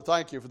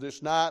Thank you for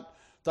this night.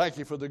 Thank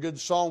you for the good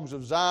songs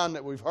of Zion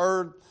that we've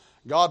heard.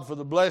 God, for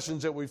the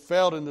blessings that we've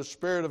felt in the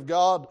Spirit of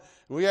God.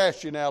 We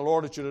ask you now,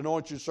 Lord, that you'd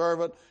anoint your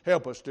servant.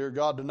 Help us, dear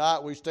God,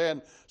 tonight. We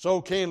stand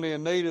so keenly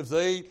in need of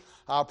Thee.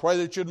 I pray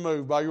that you'd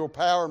move by your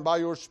power and by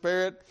your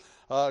Spirit.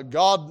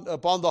 God,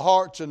 upon the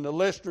hearts and the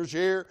listeners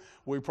here,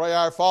 we pray,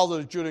 our Father,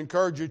 that you'd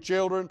encourage your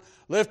children.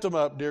 Lift them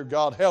up, dear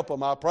God. Help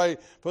them. I pray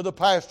for the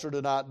pastor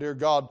tonight, dear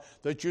God,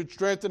 that you'd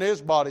strengthen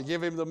his body.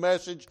 Give him the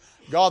message,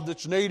 God,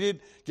 that's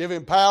needed. Give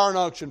him power and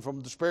unction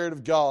from the Spirit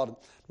of God.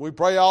 We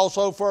pray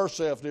also for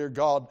ourselves, dear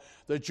God,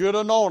 that you'd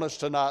anoint us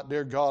tonight,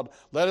 dear God.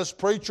 Let us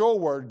preach your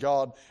word,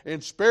 God,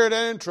 in spirit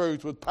and in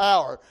truth with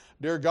power.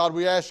 Dear God,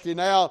 we ask you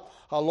now,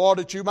 Lord,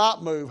 that you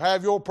might move.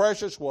 Have your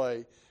precious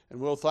way,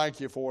 and we'll thank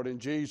you for it in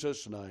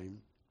Jesus' name.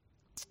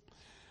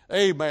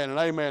 Amen and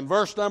amen.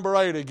 Verse number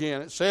 8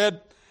 again. It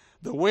said,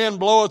 the wind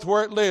bloweth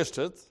where it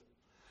listeth,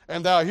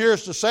 and thou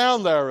hearest the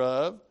sound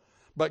thereof,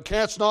 but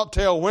canst not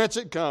tell whence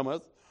it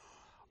cometh,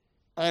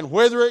 and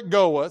whither it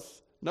goeth.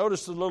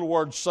 Notice the little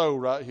word so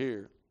right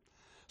here.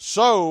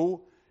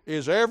 So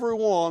is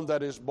everyone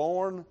that is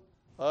born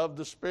of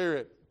the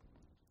Spirit.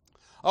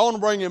 I want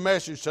to bring you a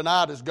message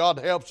tonight as God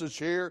helps us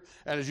here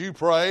and as you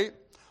pray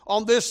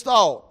on this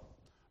thought.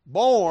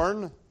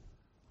 Born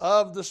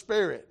of the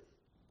Spirit.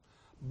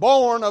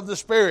 Born of the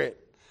Spirit.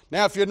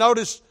 Now if you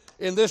notice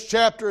in this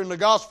chapter in the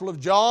Gospel of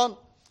John,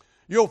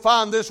 you'll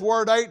find this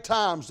word 8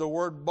 times, the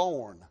word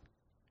born.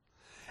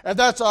 And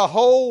that's a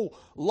whole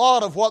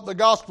lot of what the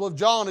Gospel of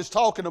John is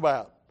talking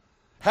about.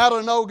 How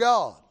to know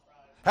God.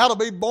 How to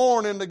be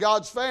born into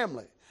God's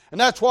family. And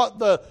that's what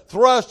the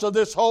thrust of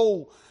this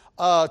whole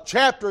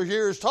chapter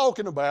here is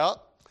talking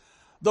about.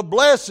 The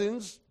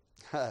blessings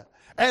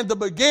and the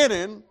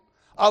beginning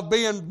of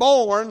being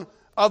born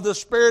of the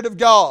Spirit of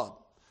God.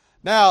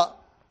 Now,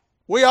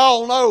 we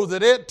all know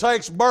that it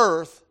takes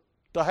birth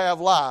to have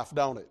life,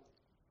 don't it?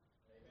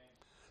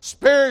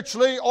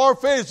 Spiritually or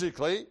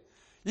physically,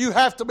 you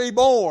have to be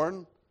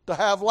born to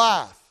have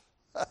life.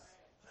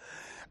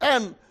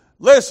 And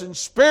listen,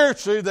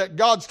 spiritually that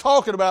God's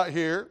talking about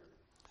here,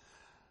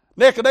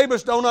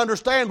 Nicodemus don't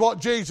understand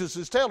what Jesus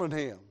is telling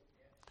him.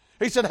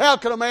 He said, how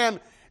can a man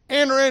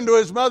enter into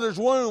his mother's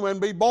womb and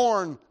be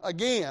born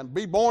again,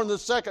 be born the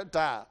second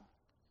time?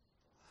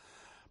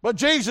 But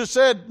Jesus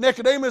said,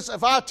 Nicodemus,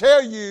 if I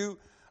tell you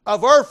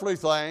of earthly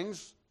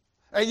things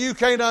and you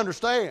can't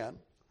understand,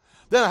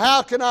 then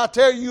how can I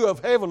tell you of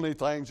heavenly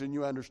things and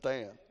you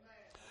understand?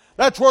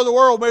 That's where the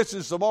world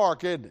misses the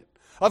mark, isn't it?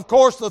 Of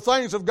course, the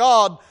things of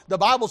God, the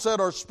Bible said,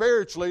 are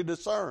spiritually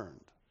discerned.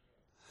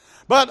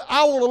 But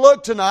I want to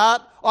look tonight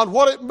on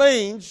what it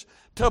means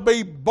to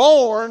be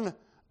born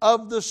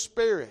of the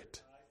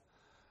Spirit.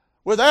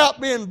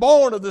 Without being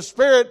born of the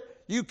Spirit,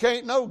 you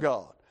can't know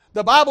God.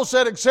 The Bible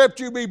said, except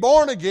you be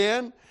born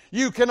again,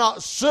 you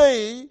cannot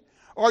see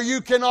or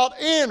you cannot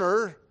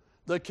enter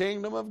the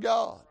kingdom of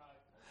God.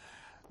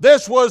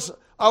 This was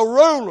a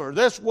ruler.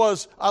 This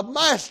was a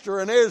master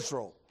in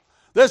Israel.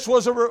 This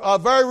was a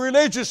very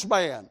religious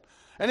man.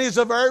 And he's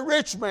a very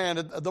rich man,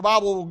 the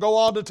Bible will go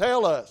on to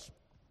tell us.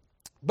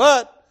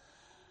 But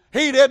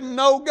he didn't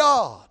know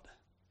God.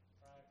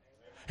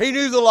 He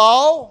knew the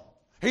law.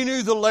 He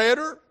knew the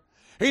letter.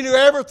 He knew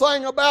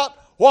everything about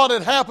what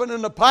had happened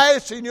in the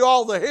past. He knew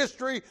all the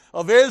history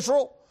of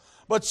Israel.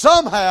 But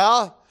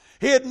somehow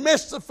he had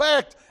missed the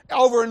fact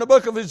over in the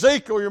book of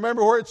Ezekiel. You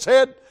remember where it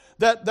said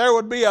that there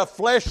would be a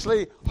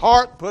fleshly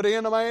heart put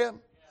in a man?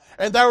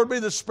 And there would be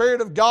the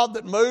Spirit of God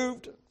that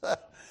moved.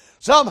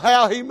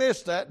 Somehow he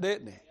missed that,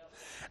 didn't he?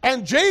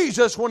 And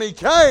Jesus, when he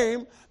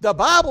came, the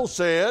Bible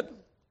said,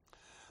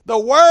 the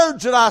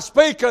words that I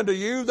speak unto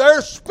you,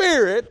 their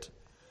spirit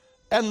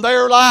and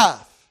their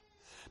life.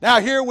 Now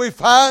here we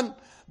find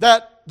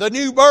that the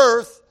new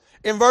birth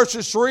in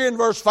verses 3 and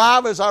verse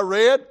 5, as I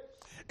read,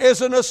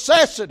 is a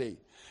necessity.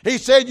 He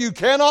said you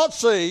cannot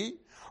see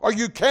or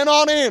you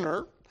cannot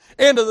enter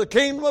into the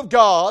kingdom of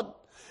God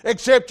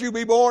except you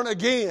be born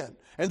again.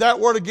 And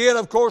that word again,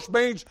 of course,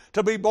 means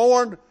to be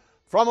born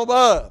from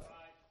above.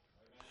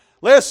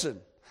 Listen,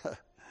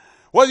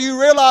 whether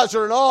you realize it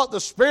or not, the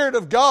Spirit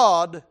of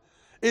God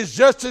is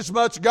just as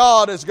much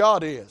God as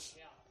God is.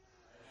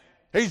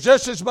 He's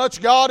just as much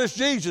God as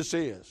Jesus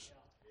is.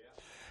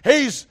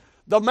 He's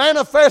the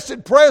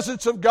manifested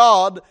presence of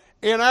God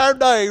in our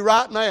day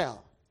right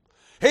now.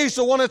 He's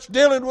the one that's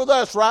dealing with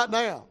us right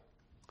now.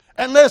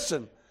 And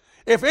listen,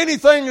 if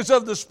anything is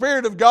of the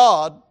Spirit of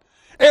God,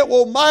 it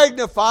will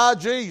magnify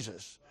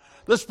Jesus.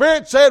 The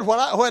Spirit said,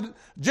 when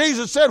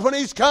Jesus said when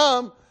He's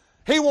come,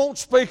 He won't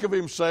speak of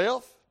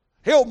Himself.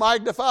 He'll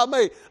magnify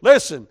me.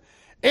 Listen,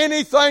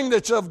 anything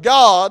that's of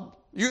God,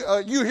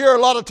 you hear a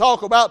lot of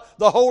talk about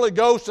the Holy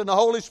Ghost and the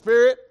Holy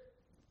Spirit.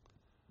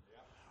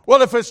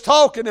 Well, if it's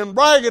talking and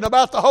bragging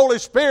about the Holy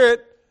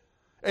Spirit,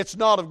 it's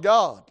not of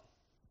God.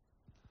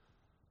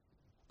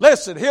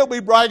 Listen, He'll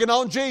be bragging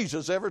on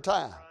Jesus every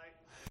time.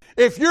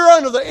 If you're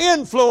under the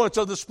influence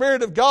of the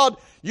Spirit of God,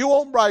 you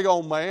won't brag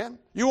on man.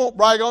 You won't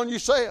brag on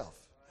yourself.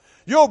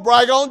 You'll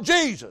brag on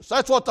Jesus.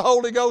 That's what the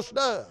Holy Ghost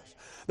does.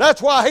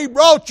 That's why He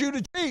brought you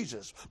to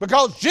Jesus,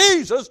 because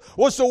Jesus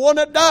was the one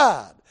that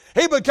died.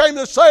 He became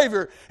the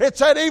Savior. It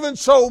said, even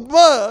so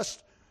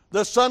must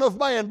the Son of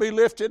Man be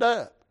lifted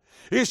up.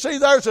 You see,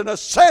 there's a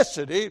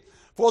necessity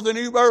for the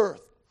new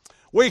birth.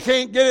 We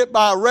can't get it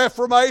by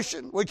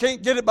reformation. We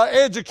can't get it by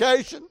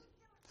education.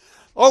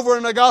 Over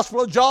in the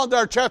Gospel of John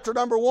there, chapter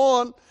number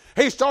 1,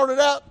 he started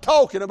out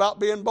talking about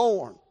being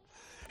born.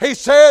 He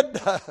said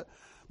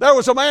there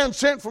was a man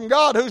sent from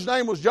God whose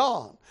name was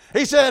John.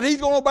 He said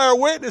he's going to bear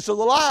witness of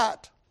the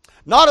light,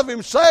 not of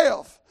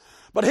himself,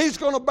 but he's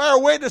going to bear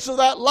witness of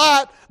that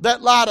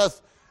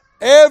lighteth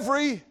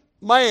every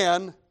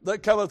man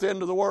that cometh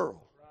into the world.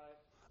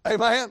 Right.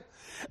 Amen.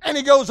 And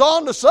he goes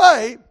on to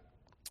say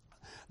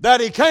that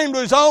he came to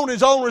his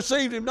own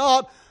received him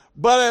not,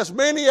 but as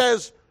many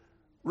as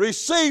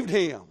received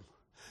him,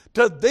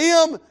 to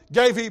them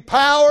gave he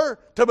power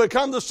to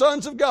become the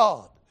sons of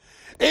God,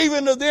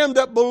 even to them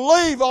that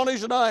believe on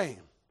his name.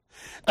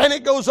 And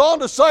it goes on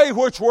to say,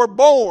 which were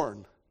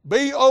born,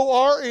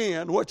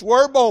 B-O-R-N, which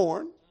were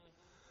born,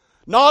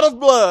 not of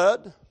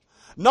blood,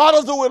 not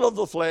of the will of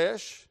the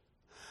flesh,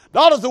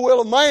 not of the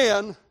will of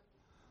man,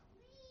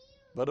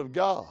 but of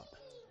God.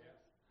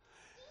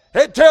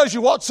 It tells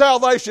you what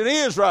salvation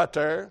is right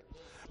there,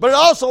 but it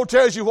also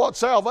tells you what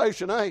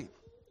salvation ain't.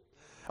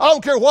 I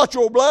don't care what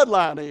your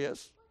bloodline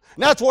is.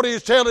 And that's what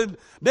he's telling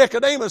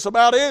Nicodemus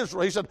about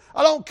Israel. He said,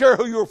 I don't care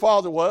who your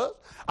father was.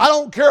 I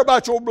don't care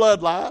about your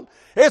bloodline.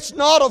 It's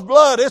not of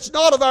blood. It's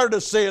not of our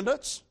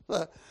descendants.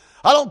 I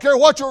don't care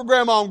what your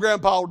grandma and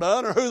grandpa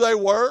done or who they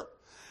were.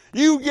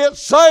 You get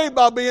saved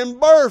by being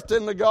birthed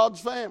into God's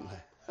family.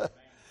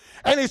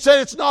 And he said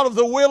it's not of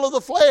the will of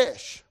the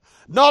flesh,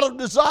 not of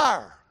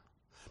desire.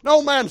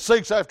 No man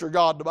seeks after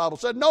God, the Bible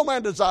said. No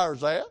man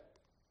desires that.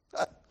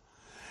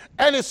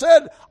 And it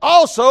said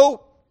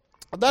also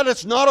that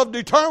it's not of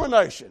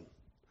determination,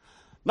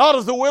 not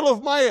of the will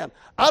of man.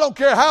 I don't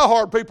care how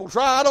hard people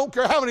try. I don't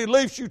care how many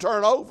leaves you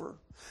turn over.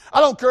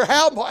 I don't care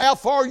how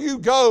far you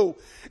go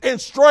in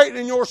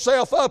straightening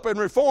yourself up and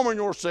reforming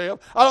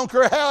yourself. I don't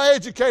care how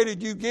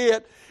educated you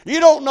get. You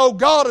don't know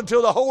God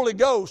until the Holy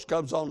Ghost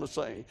comes on the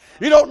scene.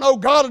 You don't know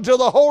God until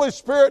the Holy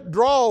Spirit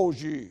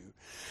draws you.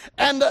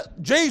 And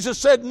Jesus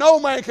said no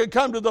man can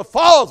come to the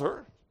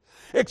Father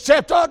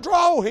except I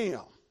draw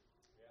him.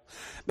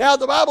 Now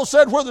the Bible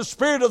said where the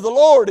Spirit of the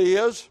Lord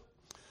is,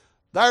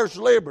 there's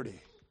liberty.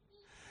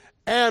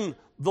 And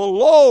the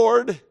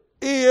Lord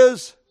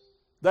is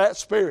that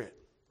Spirit.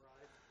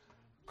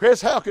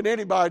 Chris, how can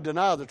anybody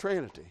deny the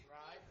Trinity?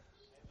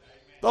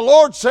 The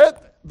Lord said,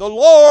 the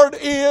Lord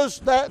is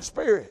that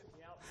Spirit.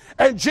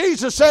 And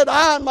Jesus said,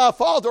 I and my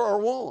Father are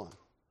one.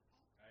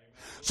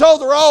 So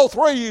they're all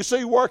three, you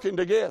see, working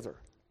together.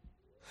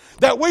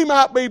 That we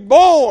might be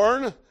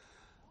born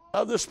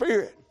of the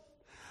Spirit.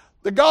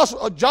 The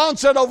gospel, John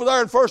said over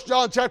there in 1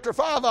 John chapter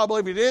 5, I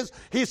believe it is,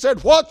 he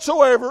said,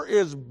 whatsoever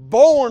is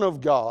born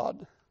of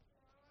God.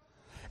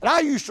 And I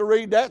used to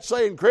read that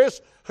saying,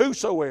 Chris,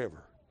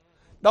 whosoever.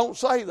 Don't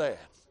say that.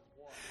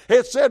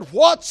 It said,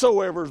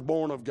 whatsoever is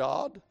born of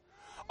God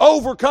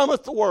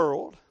overcometh the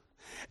world.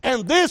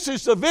 And this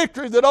is the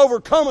victory that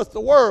overcometh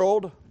the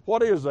world.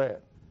 What is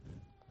that?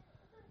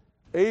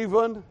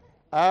 Even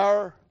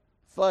our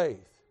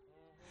faith.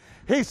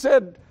 He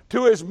said,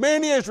 to as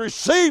many as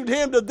received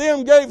him, to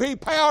them gave he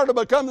power to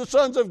become the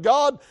sons of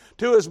God.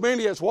 To as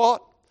many as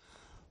what?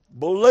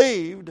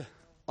 Believed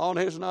on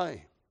his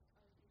name.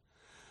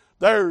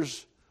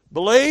 There's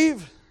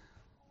believe,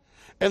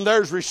 and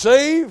there's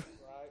receive,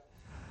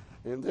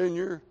 and then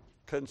you're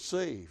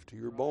conceived.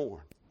 You're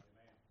born.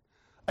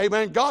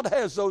 Amen. God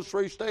has those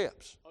three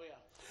steps.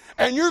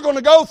 And you're going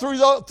to go through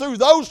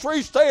those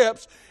three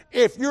steps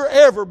if you're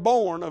ever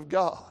born of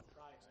God.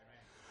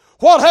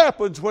 What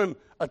happens when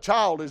a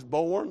child is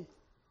born?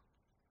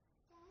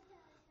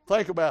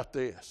 Think about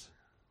this.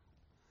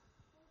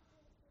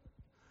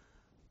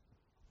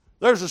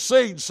 There's a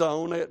seed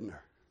sown, isn't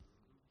there?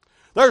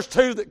 There's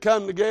two that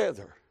come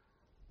together.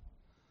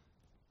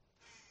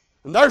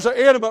 And there's an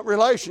intimate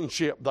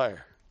relationship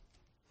there.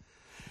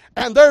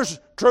 And there's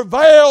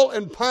travail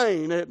and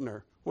pain, isn't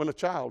there, when a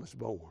child is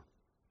born.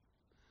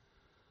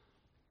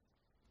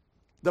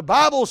 The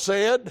Bible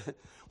said,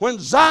 when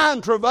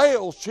Zion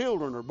travails,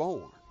 children are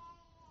born.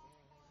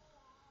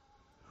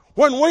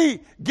 When we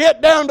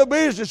get down to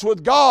business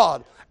with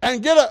God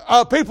and get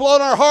people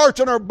on our hearts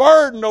and are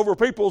burdened over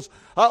people's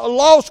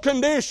lost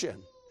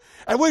condition,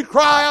 and we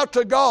cry out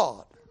to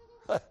God,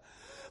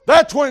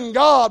 that's when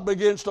God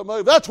begins to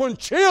move. That's when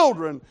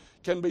children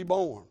can be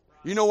born.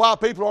 You know why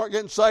people aren't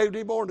getting saved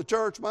anymore in the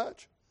church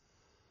much?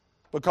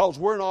 Because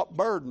we're not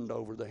burdened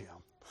over them.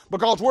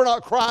 Because we're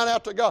not crying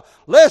out to God.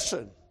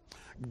 Listen,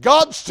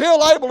 God's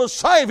still able to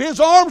save. His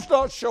arm's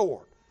not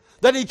short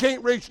that He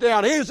can't reach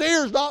down. His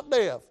ear's not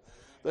deaf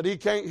that He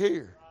can't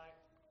hear.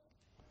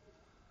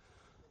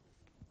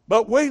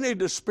 But we need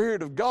the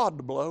Spirit of God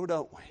to blow,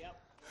 don't we?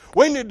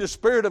 We need the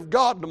Spirit of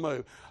God to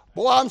move.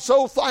 Boy, I'm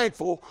so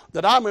thankful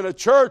that I'm in a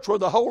church where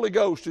the Holy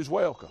Ghost is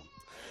welcome.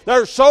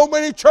 There's so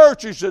many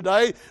churches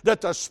today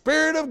that the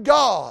Spirit of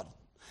God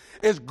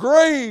is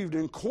grieved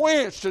and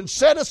quenched and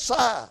set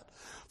aside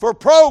for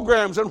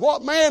programs and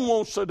what man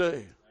wants to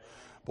do.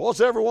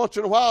 Boys, every once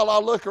in a while I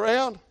look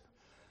around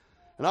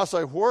and I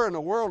say, where in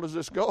the world is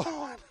this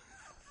going?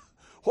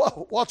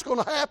 What's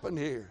going to happen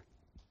here?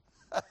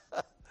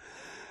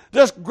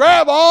 Just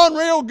grab on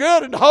real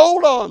good and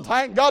hold on.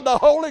 Thank God the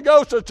Holy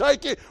Ghost will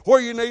take you where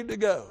you need to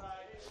go.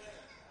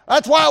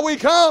 That's why we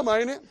come,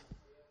 ain't it?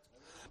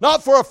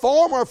 Not for a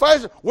form or a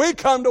fashion. We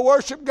come to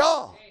worship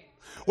God.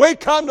 We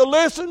come to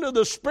listen to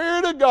the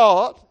Spirit of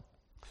God.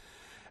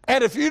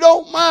 And if you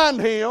don't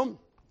mind Him,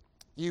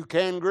 you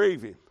can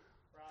grieve Him.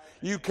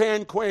 You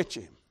can quench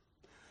Him.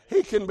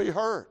 He can be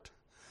hurt.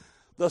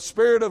 The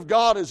Spirit of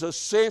God is a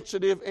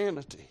sensitive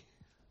entity.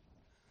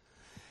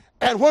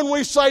 And when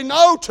we say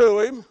no to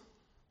Him,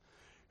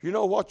 you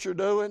know what you're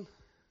doing?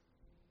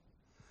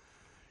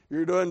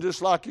 You're doing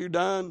just like you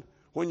done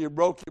when you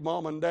broke your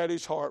mom and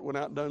daddy's heart, went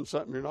out and done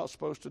something you're not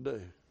supposed to do.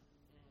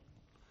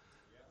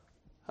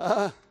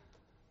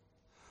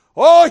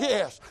 Oh,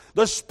 yes.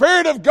 The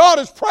Spirit of God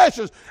is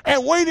precious,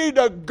 and we need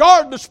to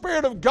guard the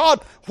Spirit of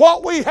God,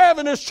 what we have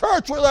in this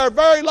church, with our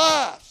very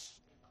lives.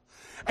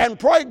 And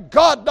pray,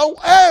 God, don't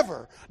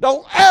ever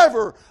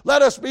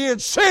let us be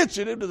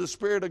insensitive to the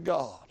Spirit of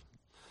God.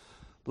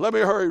 Let me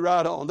hurry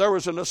right on. There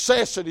was a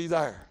necessity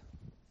there.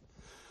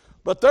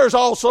 But there's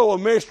also a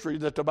mystery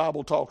that the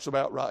Bible talks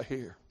about right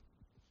here.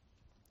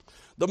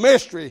 The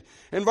mystery.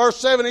 In verse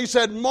 7, he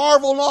said,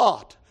 marvel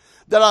not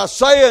that I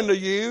say unto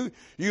you,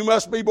 you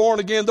must be born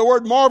again. The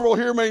word marvel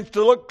here means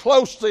to look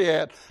closely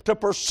at, to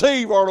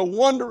perceive or to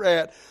wonder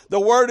at. The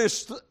word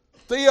is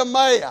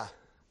theomea.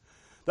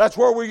 That's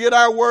where we get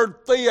our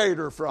word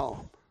theater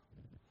from.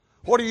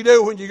 What do you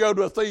do when you go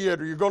to a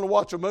theater? You're going to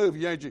watch a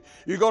movie, ain't you?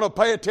 You're going to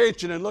pay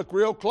attention and look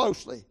real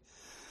closely.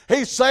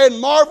 He's saying,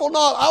 marvel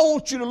not. I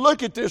want you to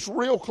look at this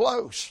real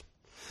close.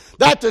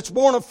 That that's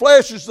born of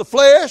flesh is the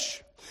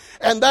flesh,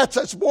 and that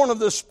that's born of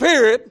the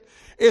Spirit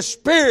is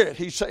spirit,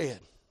 he said.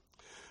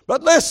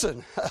 But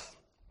listen,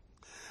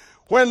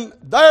 when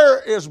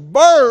there is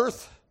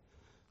birth,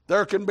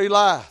 there can be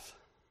life.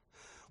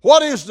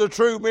 What is the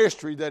true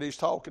mystery that he's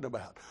talking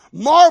about?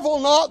 Marvel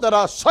not that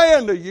I say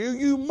unto you,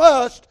 you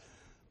must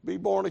be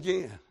born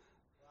again.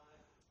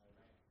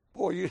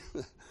 Boy,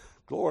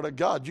 glory to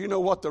God. You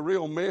know what the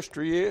real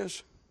mystery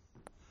is?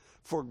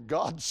 For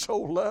God so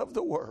loved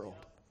the world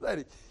that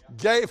He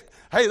gave.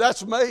 Hey,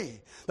 that's me.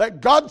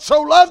 That God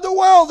so loved the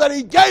world that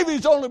He gave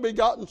His only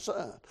begotten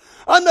Son.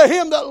 Unto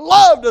Him that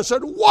loved us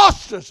and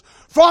washed us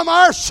from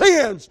our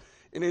sins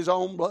in His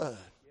own blood.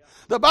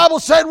 The Bible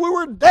said we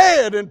were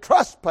dead in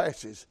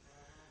trespasses.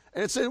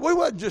 And it said we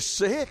wasn't just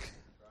sick.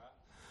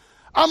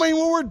 I mean,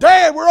 we were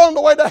dead. We're on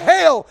the way to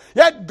hell.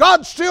 Yet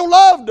God still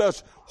loved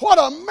us. What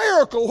a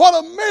miracle.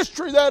 What a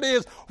mystery that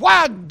is.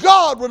 Why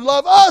God would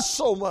love us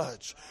so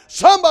much.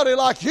 Somebody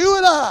like you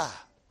and I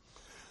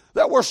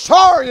that were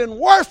sorry and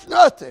worth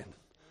nothing.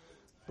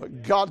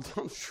 But God,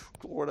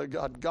 glory to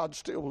God, God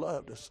still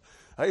loved us.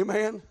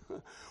 Amen.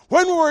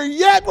 When we were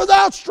yet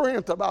without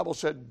strength, the Bible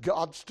said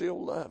God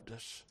still loved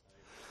us.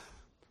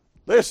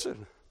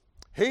 Listen,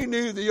 He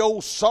knew the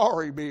old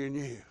sorry being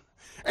you.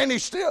 And He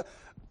still...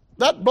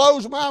 That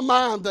blows my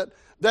mind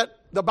that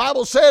the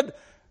Bible said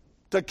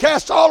to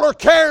cast all our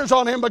cares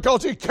on Him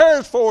because He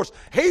cares for us.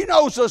 He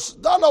knows us,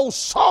 that old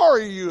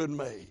sorry you and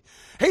me.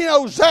 He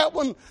knows that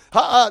one,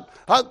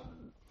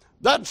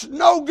 that's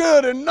no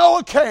good and no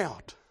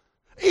account,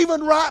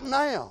 even right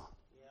now.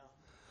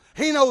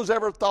 He knows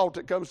every thought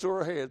that comes to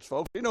our heads,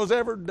 folks. He knows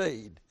every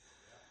deed.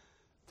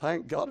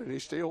 Thank God, and He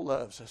still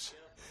loves us.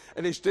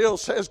 And He still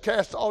says,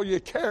 cast all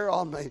your care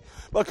on me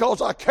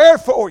because I care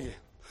for you.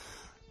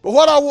 But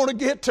what I want to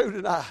get to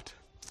tonight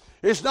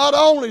is not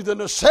only the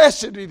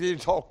necessity that he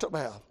talked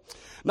about,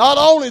 not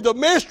only the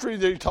mystery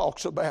that he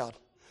talks about,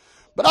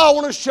 but I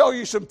want to show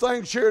you some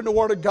things here in the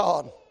Word of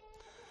God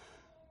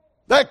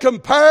that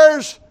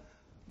compares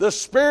the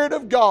Spirit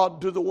of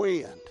God to the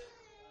wind.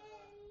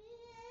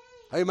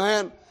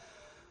 Amen.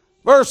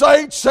 Verse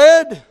 8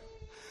 said,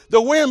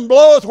 the wind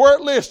bloweth where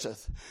it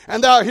listeth,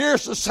 and thou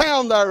hearest the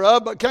sound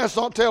thereof, but canst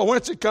not tell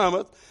whence it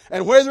cometh,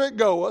 and whither it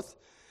goeth.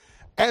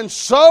 And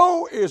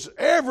so is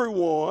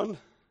everyone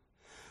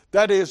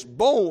that is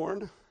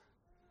born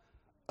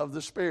of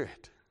the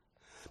Spirit.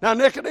 Now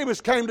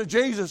Nicodemus came to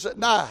Jesus at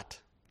night.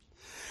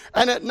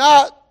 And at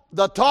night,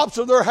 the tops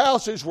of their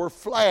houses were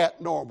flat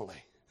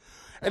normally.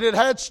 And it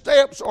had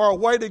steps or a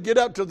way to get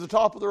up to the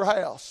top of their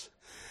house.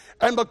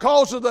 And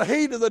because of the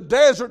heat of the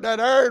desert, that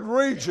arid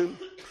region,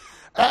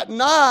 at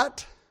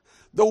night,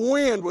 the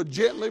wind would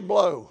gently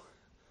blow.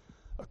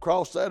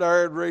 Across that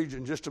arid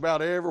region, just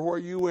about everywhere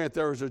you went,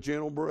 there was a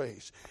gentle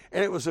breeze.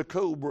 And it was a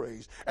cool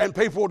breeze. And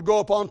people would go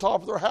up on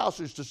top of their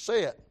houses to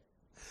sit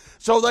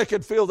so they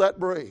could feel that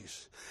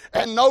breeze.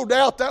 And no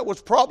doubt that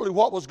was probably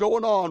what was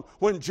going on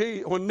when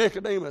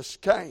Nicodemus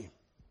came.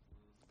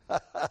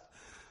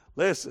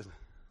 Listen,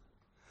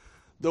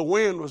 the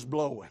wind was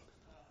blowing.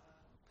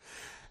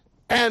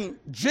 And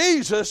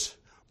Jesus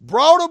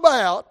brought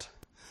about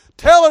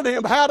telling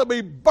him how to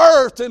be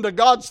birthed into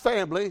God's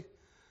family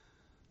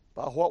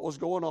by what was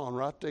going on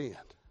right then.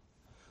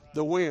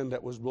 The wind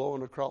that was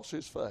blowing across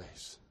his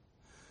face.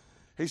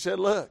 He said,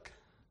 look,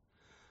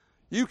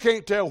 you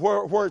can't tell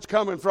where it's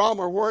coming from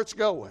or where it's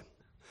going.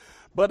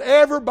 But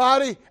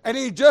everybody, and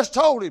he just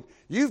told him,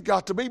 you've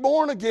got to be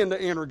born again to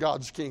enter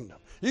God's kingdom.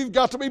 You've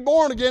got to be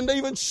born again to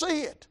even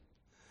see it.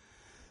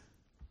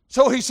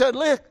 So he said,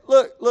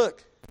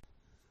 look.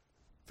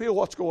 Feel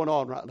what's going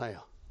on right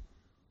now.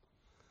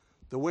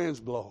 The wind's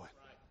blowing.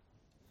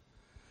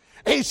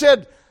 He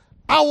said,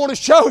 I want to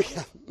show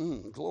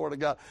you. Glory to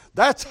God.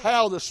 That's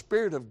how the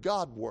Spirit of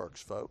God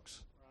works,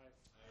 folks.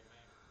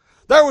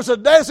 There was a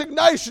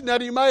designation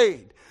that he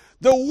made.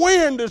 The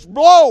wind is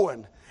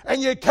blowing,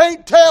 and you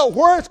can't tell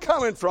where it's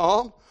coming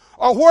from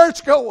or where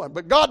it's going.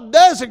 But God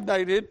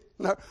designated,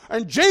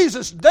 and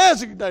Jesus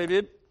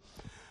designated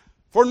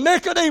for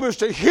Nicodemus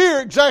to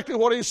hear exactly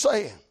what he's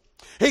saying.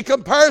 He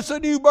compares the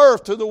new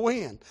birth to the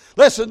wind.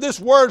 Listen, this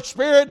word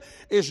spirit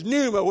is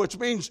pneuma, which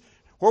means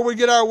where we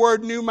get our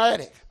word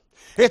pneumatic.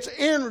 It's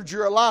energy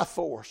or life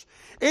force.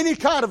 Any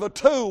kind of a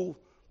tool,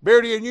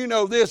 Beardy, and you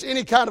know this,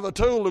 any kind of a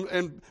tool,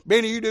 and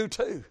Benny, you do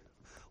too,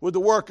 with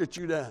the work that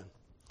you've done.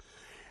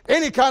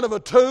 Any kind of a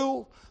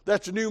tool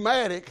that's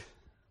pneumatic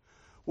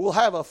will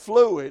have a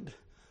fluid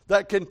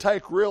that can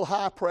take real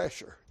high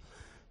pressure.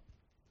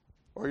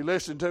 Are you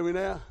listening to me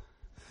now?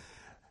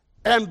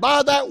 And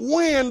by that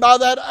wind, by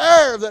that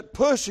air that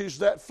pushes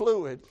that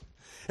fluid,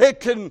 it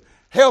can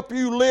help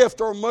you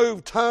lift or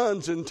move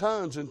tons and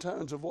tons and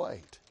tons of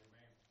weight.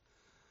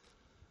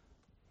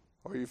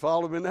 Are you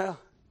following me now?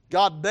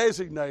 God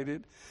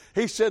designated.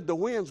 He said the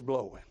wind's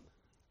blowing.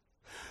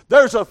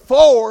 There's a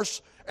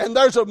force and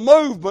there's a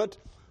movement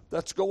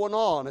that's going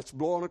on. It's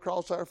blowing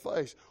across our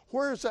face.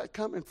 Where is that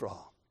coming from?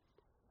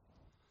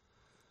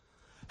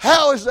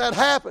 How is that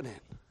happening?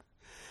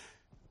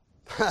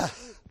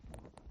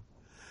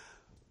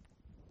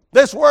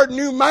 This word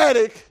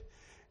pneumatic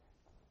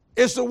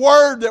is the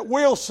word that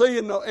we'll see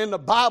in the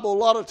Bible a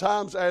lot of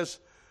times as,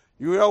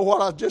 you know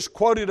what I just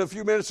quoted a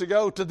few minutes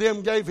ago, to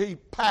them gave he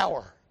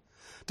power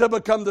to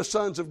become the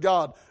sons of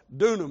God.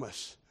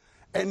 Dunamis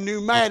and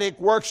pneumatic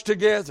works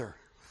together.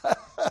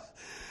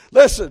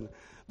 Listen,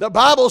 the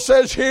Bible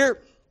says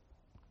here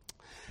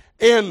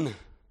in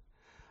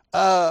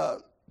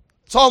Psalm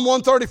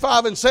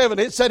 135:7,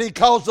 it said he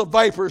caused the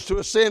vapors to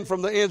ascend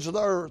from the ends of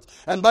the earth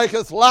and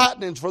maketh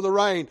lightnings for the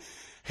rain.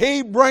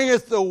 He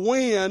bringeth the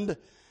wind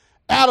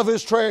out of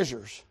his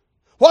treasures.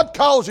 What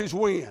causes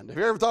wind? Have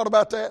you ever thought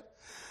about that?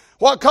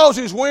 What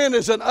causes wind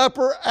is an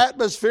upper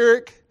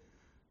atmospheric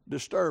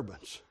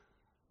disturbance.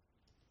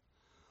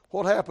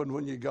 What happened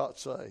when you got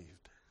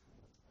saved?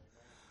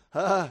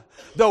 The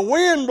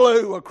wind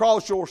blew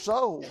across your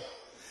soul,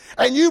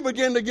 and you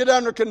begin to get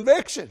under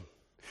conviction.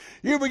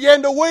 You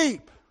begin to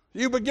weep.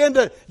 You begin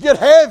to get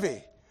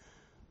heavy.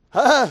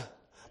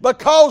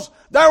 Because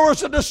there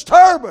was a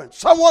disturbance.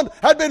 Someone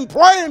had been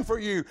praying for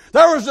you.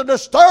 There was a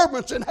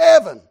disturbance in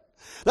heaven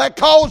that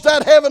caused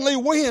that heavenly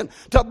wind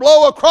to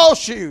blow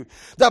across you.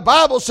 The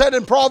Bible said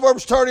in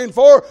Proverbs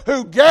 30:4,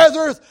 who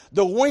gathereth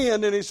the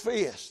wind in his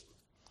fist.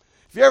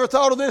 If you ever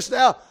thought of this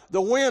now,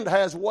 the wind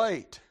has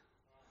weight.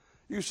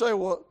 You say,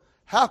 well,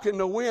 how can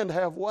the wind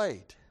have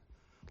weight?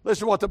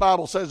 Listen to what the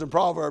Bible says in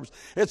Proverbs.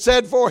 It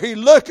said, for he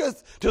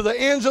looketh to the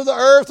ends of the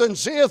earth and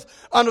seeth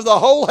under the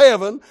whole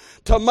heaven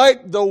to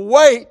make the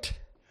weight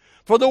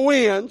for the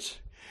winds,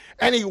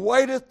 and he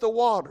weighteth the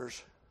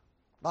waters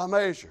by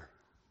measure.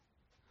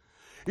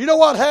 You know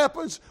what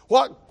happens?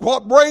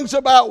 What brings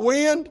about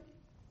wind?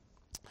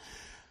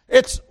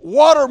 It's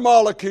water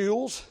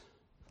molecules,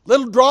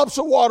 little drops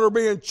of water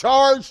being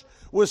charged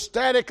with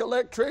static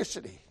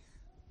electricity.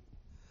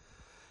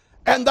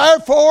 And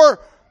therefore,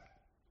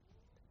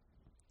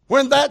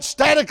 when that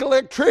static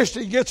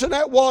electricity gets in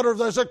that water,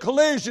 there's a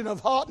collision of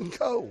hot and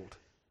cold.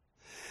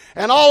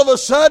 And all of a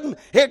sudden,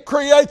 it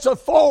creates a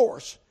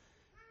force,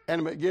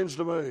 and it begins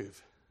to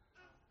move.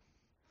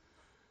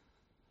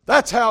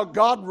 That's how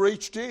God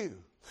reached you.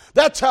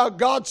 That's how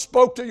God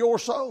spoke to your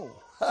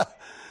soul.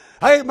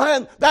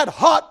 Amen. That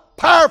hot,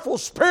 powerful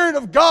Spirit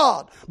of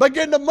God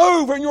began to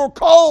move in your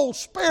cold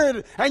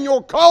spirit and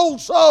your cold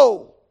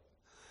soul.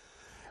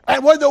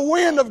 And when the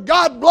wind of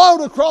God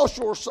blowed across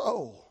your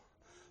soul,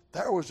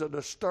 there was a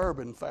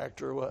disturbing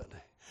factor, wasn't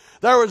there?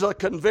 There was a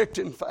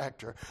convicting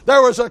factor.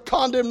 There was a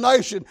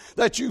condemnation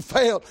that you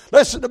felt.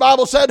 Listen, the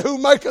Bible said, who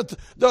maketh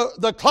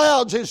the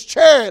clouds his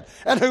chariot,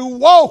 and who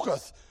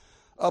walketh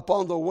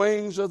upon the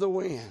wings of the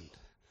wind.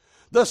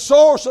 The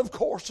source, of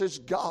course, is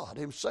God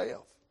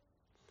himself.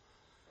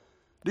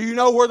 Do you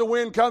know where the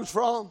wind comes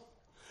from?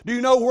 Do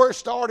you know where it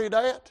started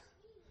at?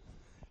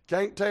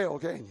 Can't tell,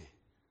 can you?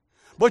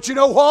 But you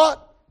know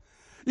what?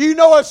 You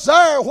know it's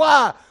there.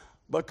 Why?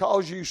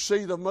 Because you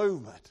see the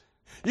movement.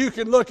 You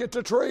can look at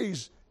the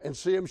trees and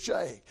see them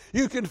shake.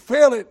 You can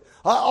feel it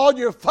on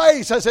your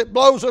face as it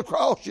blows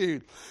across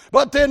you.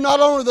 But then not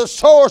only the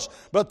source,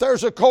 but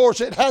there's a course.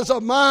 It has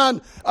a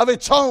mind of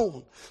its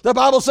own. The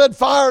Bible said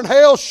fire and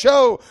hail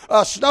show,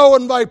 snow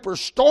and vapor,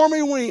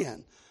 stormy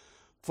wind,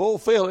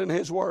 fulfilling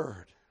his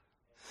word.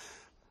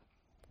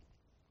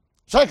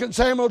 2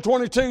 Samuel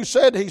 22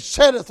 said, He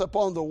sitteth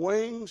upon the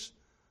wings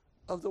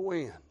of the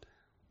wind.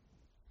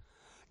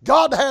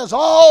 God has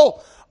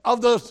all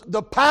of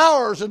the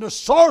powers and the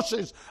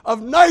sources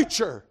of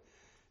nature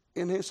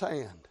in His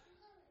hand.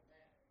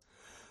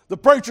 The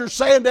preacher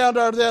saying down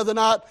there the other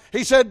night,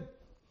 he said,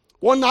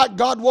 one night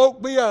God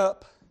woke me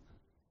up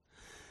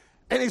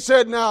and he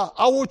said, now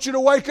I want you to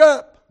wake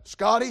up,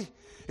 Scotty.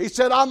 He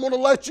said, I'm going to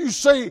let you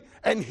see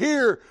and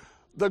hear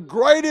the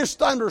greatest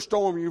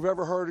thunderstorm you've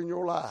ever heard in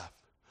your life.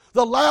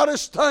 The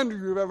loudest thunder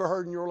you've ever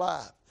heard in your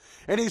life.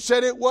 And he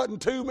said it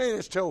wasn't 2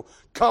 minutes till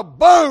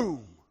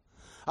kaboom.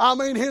 I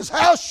mean, his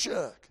house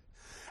shook.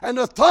 And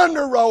the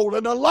thunder rolled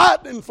and the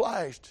lightning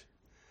flashed.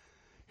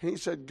 And he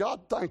said,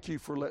 God, thank you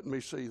for letting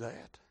me see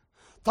that.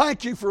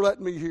 Thank you for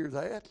letting me hear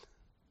that.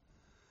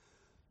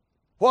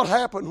 What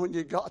happened when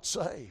you got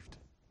saved?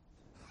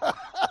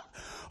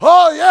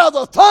 Oh yeah,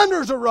 the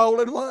thunders are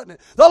rolling, wasn't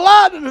it? The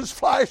lightning is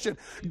flashing.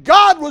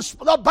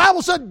 The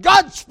Bible said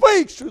God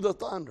speaks through the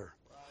thunder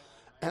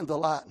and the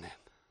lightning.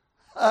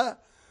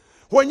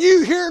 When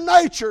you hear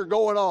nature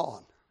going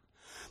on,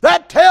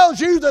 that tells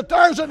you that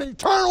there's an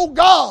eternal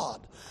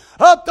God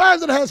up there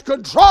that has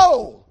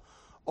control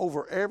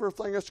over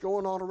everything that's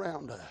going on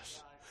around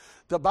us.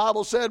 The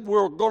Bible said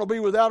we're going to be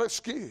without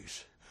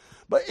excuse.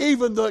 But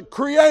even the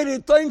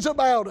created things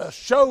about us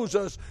shows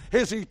us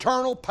His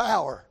eternal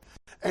power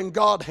and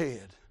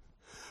Godhead.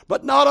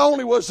 But not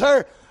only was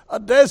there a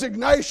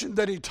designation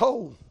that He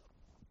told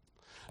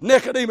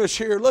Nicodemus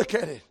here, look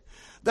at it.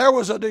 There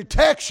was a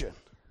detection.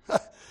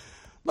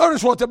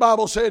 Notice what the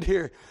Bible said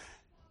here.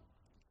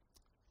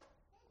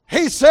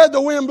 He said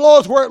the wind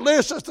bloweth where it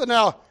listeth, and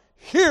thou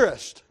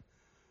hearest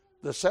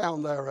the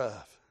sound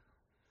thereof.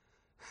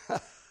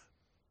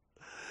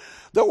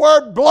 The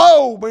word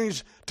blow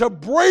means to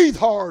breathe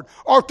hard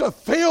or to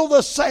fill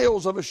the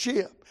sails of a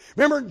ship.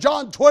 Remember in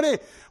John 20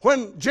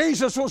 when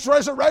Jesus was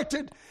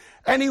resurrected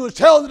and He was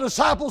telling the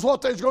disciples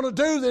what they was going to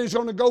do, that He's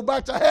going to go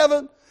back to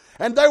heaven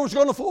and they was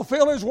going to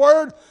fulfill His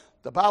word.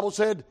 The Bible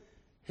said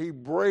He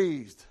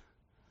breathed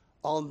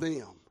on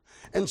them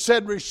and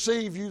said,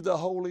 receive you the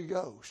Holy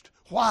Ghost.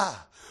 Why?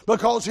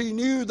 Because He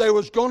knew there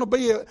was going to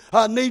be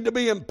a need to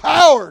be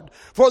empowered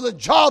for the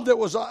job that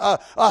was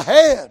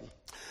ahead.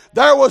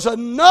 There was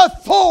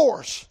enough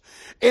force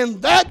in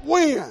that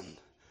wind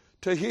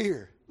to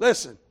hear.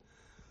 Listen,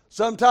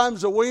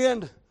 sometimes the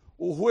wind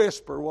will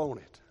whisper,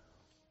 won't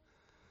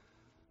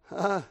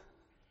it?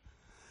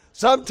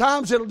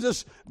 Sometimes it'll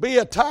just be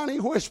a tiny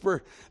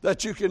whisper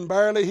that you can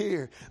barely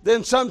hear.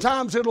 Then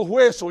sometimes it'll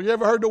whistle. You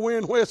ever heard the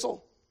wind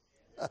whistle?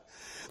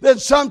 Then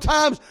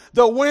sometimes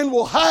the wind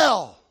will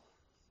howl.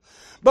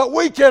 But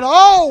we can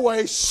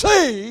always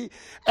see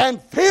and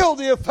feel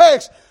the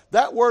effects.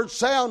 That word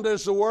sound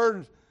is the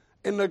word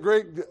in the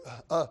Greek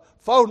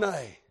phone.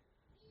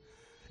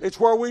 It's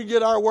where we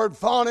get our word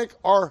phonic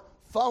or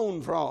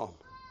phone from.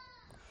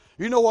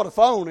 You know what a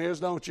phone is,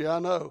 don't you? I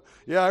know.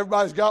 Yeah,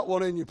 everybody's got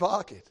one in your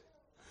pocket.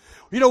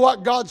 You know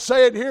what God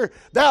said here?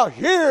 Thou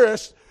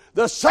hearest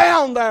the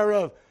sound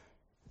thereof.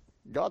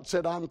 God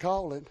said, I'm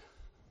calling.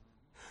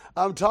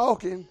 I'm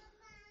talking.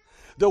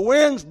 The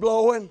wind's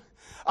blowing.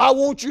 I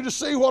want you to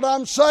see what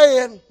I'm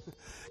saying.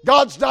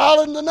 God's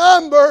dialing the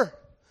number.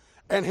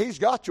 And He's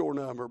got your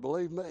number,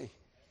 believe me.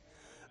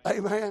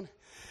 Amen.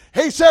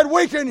 He said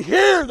we can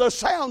hear the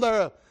sound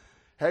thereof.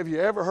 Have you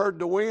ever heard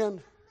the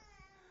wind?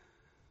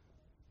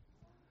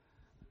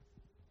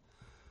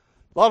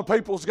 A lot of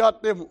people's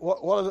got them,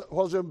 what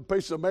was them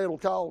pieces of metal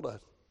called?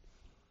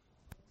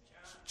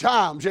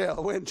 Chimes, yeah,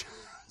 wind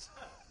chimes.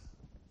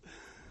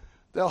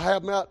 They'll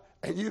have them out,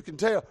 and you can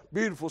tell.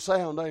 Beautiful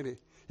sound, ain't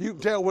it? You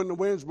can tell when the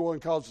wind's blowing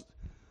because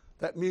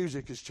that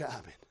music is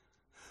chiming.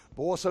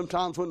 Boy,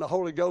 sometimes when the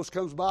Holy Ghost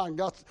comes by and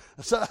got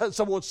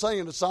someone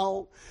singing a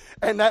song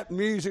and that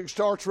music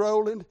starts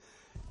rolling,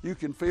 you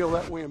can feel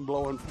that wind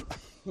blowing.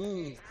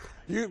 You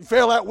can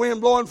feel that wind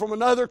blowing from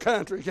another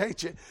country,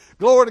 can't you?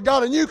 Glory to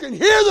God. And you can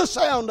hear the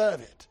sound of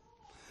it.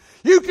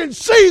 You can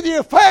see the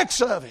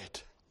effects of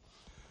it.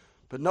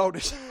 But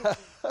notice,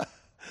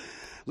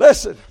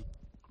 listen,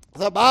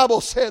 the Bible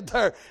said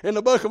there in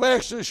the book of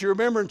Exodus, you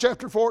remember in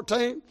chapter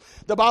 14,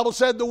 the Bible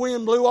said the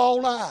wind blew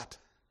all night.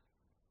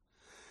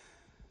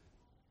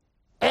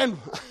 And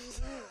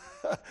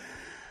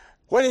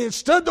when He had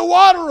stood the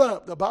water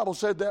up, the Bible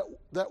said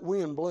that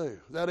wind blew,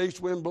 that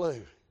east wind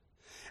blew.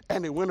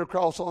 And it went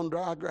across on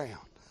dry ground.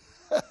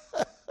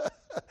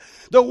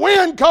 The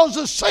wind caused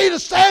the sea to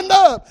stand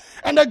up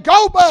and to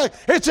go back.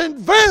 It's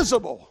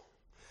invisible,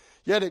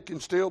 yet it can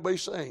still be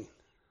seen.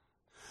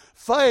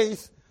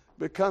 Faith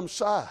becomes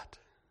sight.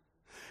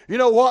 You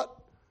know what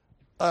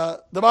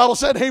the Bible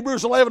said in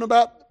Hebrews 11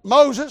 about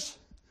Moses?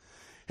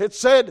 It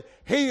said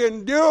he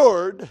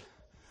endured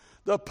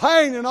the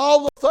pain and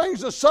all the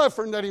things of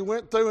suffering that he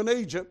went through in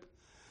Egypt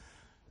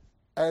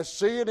as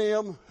seeing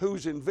Him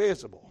who's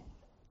invisible.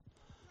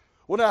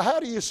 Well, now, how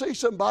do you see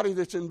somebody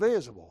that's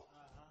invisible?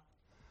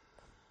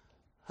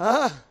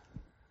 Huh?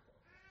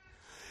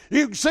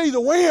 You can see the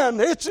wind,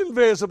 it's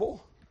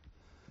invisible,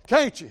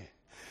 can't you?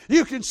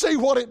 You can see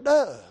what it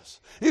does.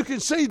 You can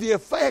see the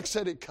effects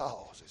that it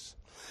causes.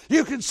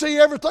 You can see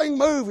everything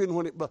moving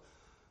when it...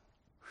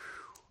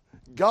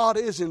 God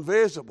is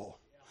invisible,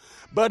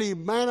 but He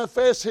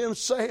manifests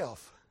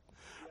Himself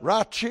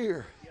right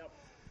here.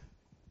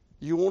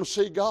 You want to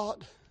see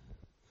God?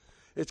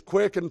 It's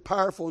quick and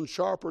powerful and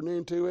sharper than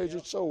any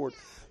two-edged sword.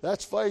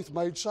 That's faith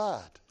made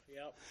sight.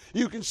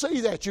 You can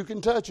see that. You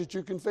can touch it.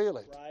 You can feel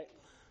it.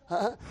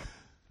 Right.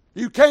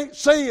 You can't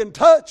see and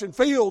touch and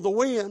feel the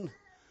wind,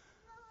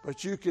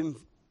 but you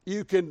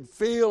can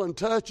feel and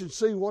touch and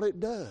see what it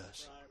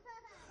does.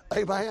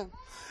 Right. Amen.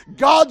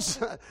 God's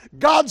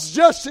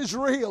just as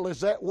real as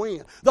that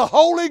wind. The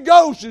Holy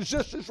Ghost is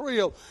just as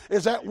real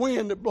as that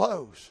wind that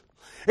blows.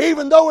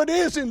 Even though it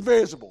is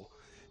invisible,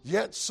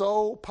 yet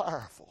so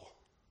powerful.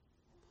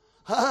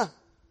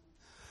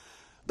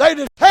 They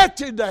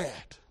detected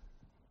that.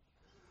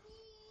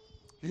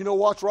 You know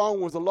what's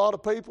wrong with a lot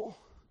of people?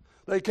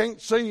 They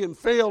can't see and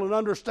feel and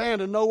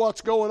understand and know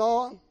what's going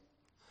on.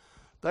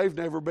 They've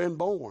never been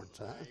born.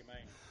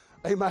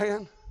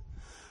 Amen.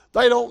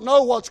 They don't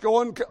know what's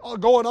going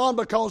on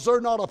because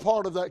they're not a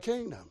part of that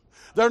kingdom.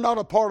 They're not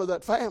a part of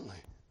that family.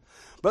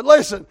 But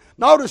listen,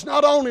 notice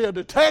not only a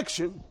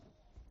detection,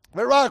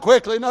 but right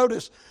quickly,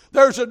 notice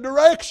there's a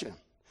direction.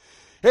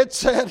 It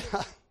said,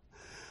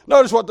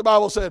 notice what the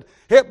Bible said,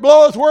 it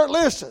bloweth where it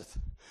listeth,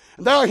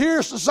 and thou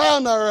hearest the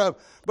sound thereof,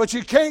 but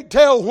you can't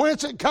tell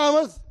whence it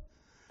cometh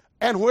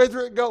and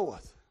whither it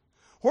goeth.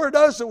 Where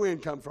does the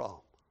wind come from?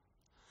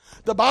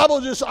 The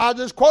Bible I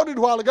just quoted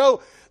a while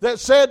ago that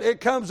said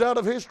it comes out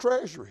of His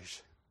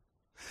treasuries.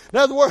 In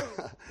other words,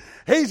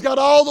 He's got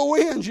all the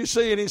winds you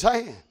see in His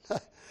hand.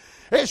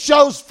 It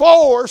shows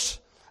force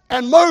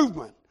and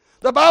movement.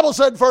 The Bible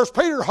said in 1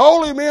 Peter,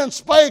 holy men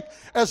spake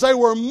as they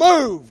were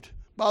moved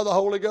by the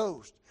Holy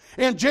Ghost.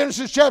 In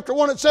Genesis chapter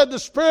 1 it said the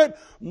Spirit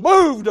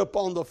moved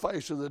upon the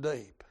face of the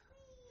deep.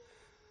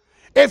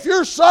 If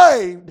you're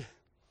saved,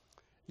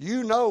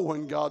 you know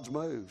when God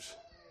moves.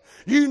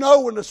 You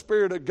know when the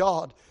Spirit of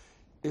God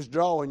is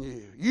drawing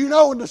you. You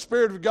know when the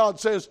Spirit of God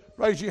says,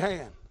 raise your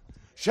hand,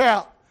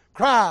 shout,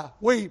 cry,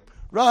 weep,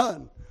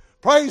 run,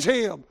 praise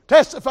Him,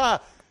 testify.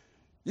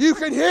 You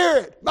can hear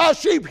it. My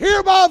sheep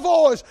hear my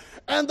voice,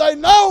 and they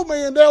know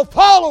me, and they'll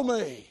follow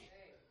me.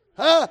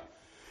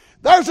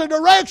 There's a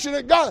direction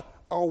that God...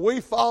 Are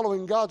we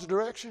following God's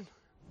direction?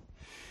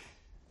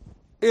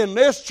 In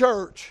this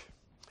church,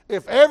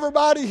 if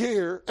everybody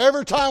here,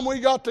 every time we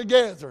got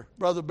together,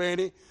 Brother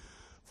Benny,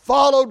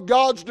 followed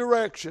God's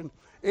direction,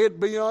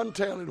 it'd be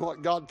untelling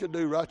what God could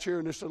do right here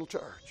in this little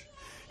church.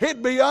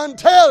 It'd be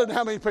untelling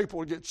how many people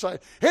would get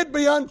saved. It'd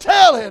be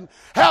untelling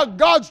how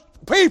God's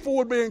people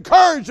would be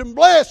encouraged and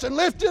blessed and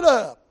lifted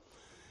up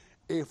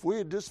if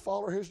we'd just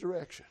follow His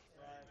direction.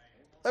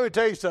 Let me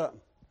tell you something.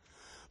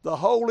 The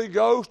Holy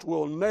Ghost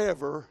will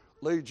never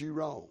lead you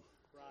wrong.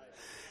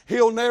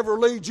 He'll never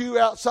lead you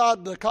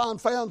outside the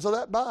confounds of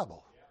that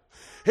Bible.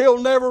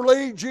 He'll never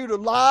lead you to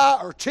lie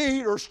or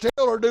cheat or steal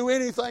or do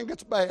anything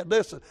that's bad.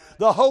 Listen,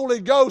 the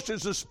Holy Ghost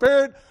is the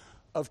Spirit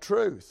of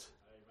truth.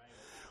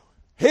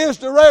 His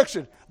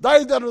direction.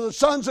 They that are the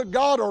sons of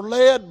God are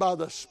led by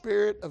the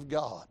Spirit of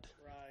God.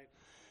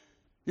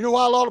 You know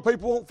why a lot of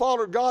people won't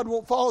follow God,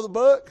 won't follow the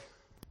book?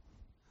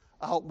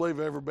 I don't believe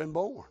they've ever been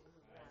born.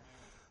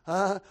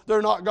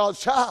 They're not God's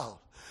child.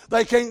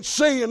 They can't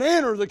see and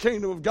enter the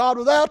kingdom of God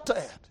without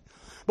that.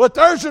 But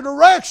there's a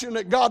direction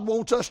that God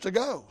wants us to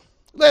go.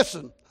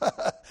 Listen,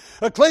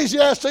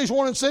 Ecclesiastes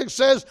 1:6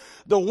 says,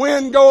 the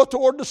wind goeth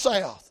toward the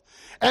south,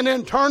 and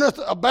then turneth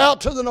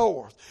about to the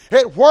north.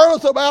 It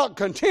whirleth about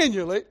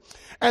continually,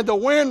 and the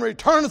wind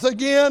returneth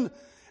again,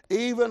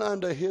 even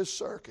unto his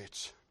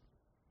circuits.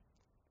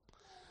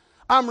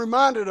 I'm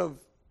reminded of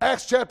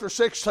Acts chapter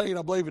 16,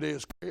 I believe it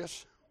is,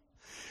 Chris.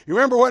 You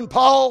remember when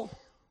Paul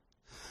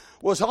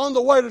was on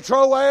the way to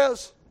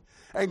Troas,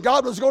 and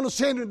God was going to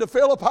send him to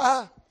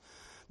Philippi?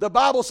 The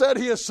Bible said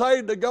he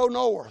essayed to go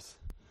north,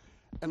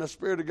 and the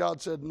Spirit of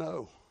God said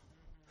no.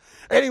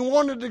 And he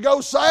wanted to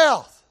go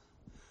south,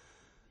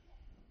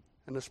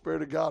 and the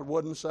Spirit of God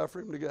wouldn't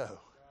suffer him to go.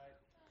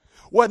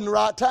 Wasn't the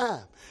right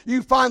time.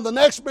 You find the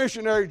next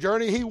missionary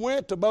journey, he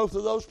went to both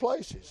of those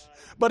places.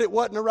 But it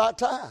wasn't the right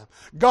time.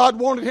 God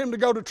wanted him to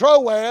go to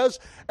Troas,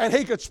 and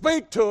he could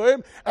speak to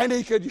him, and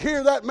he could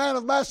hear that man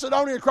of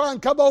Macedonia crying,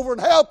 come over and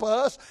help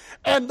us.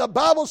 And the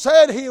Bible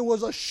said he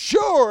was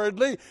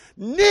assuredly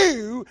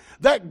knew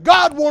that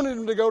God wanted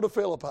him to go to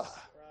Philippi. Right.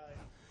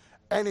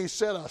 And he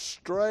set a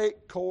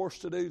straight course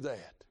to do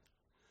that.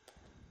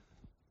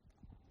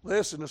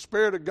 Listen, the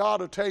Spirit of God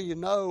will tell you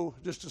no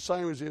just the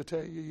same as He'll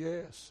tell you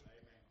yes.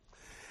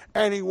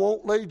 And He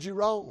won't lead you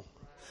wrong.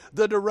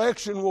 The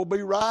direction will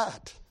be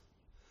right.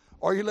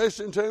 Are you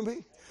listening to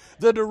me?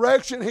 The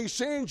direction He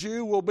sends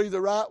you will be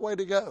the right way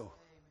to go.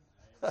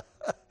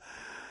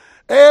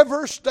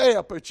 Every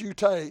step that you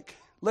take,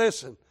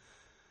 listen,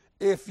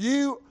 if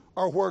you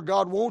are where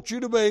God wants you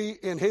to be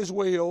in His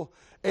will,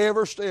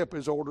 every step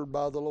is ordered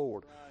by the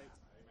Lord.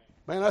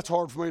 Man, that's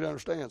hard for me to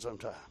understand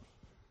sometimes.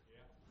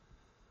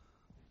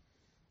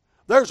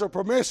 There's a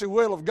permissive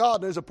will of God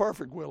and there's a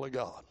perfect will of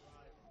God.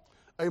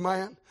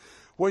 Amen.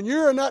 When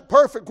you're in that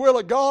perfect will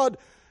of God,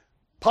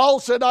 Paul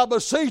said, I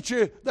beseech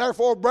you,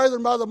 therefore,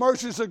 brethren, by the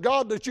mercies of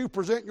God, that you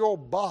present your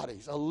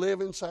bodies a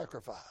living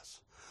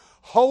sacrifice,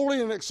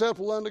 holy and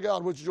acceptable unto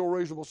God, which is your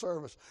reasonable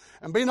service.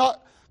 And be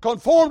not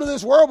conformed to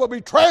this world, but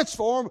be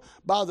transformed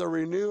by the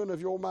renewing of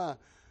your mind.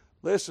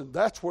 Listen,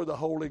 that's where the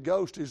Holy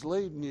Ghost is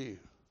leading you.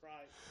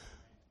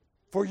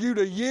 For you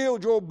to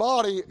yield your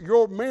body,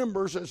 your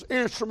members, as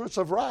instruments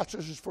of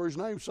righteousness for His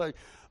name's sake.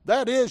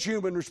 That is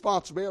human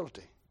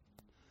responsibility.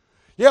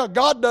 Yeah,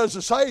 God does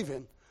the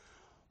saving.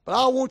 But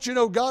I want you to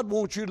know God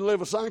wants you to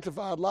live a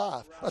sanctified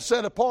life, a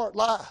set-apart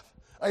life.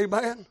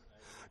 Amen.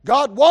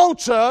 God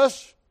wants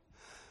us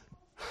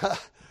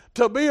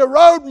to be a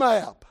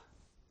roadmap.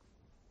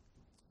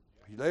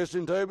 You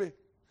listening to me?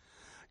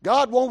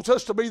 God wants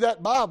us to be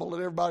that Bible that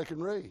everybody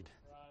can read.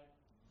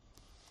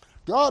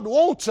 God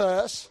wants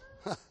us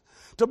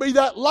to be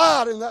that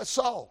light and that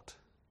salt.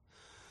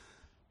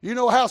 You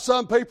know how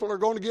some people are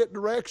going to get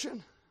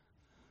direction?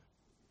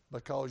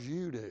 Because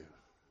you do.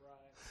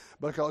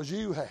 Because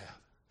you have.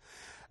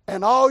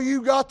 And all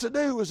you got to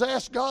do is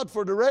ask God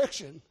for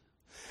direction.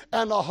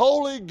 And the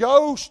Holy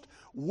Ghost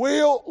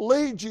will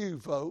lead you,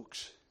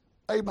 folks.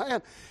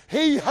 Amen.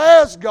 He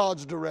has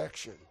God's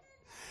direction.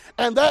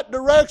 And that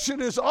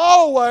direction is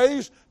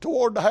always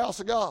toward the house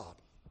of God.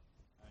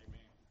 Amen.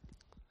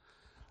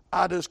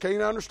 I just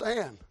can't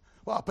understand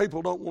why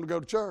people don't want to go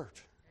to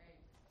church.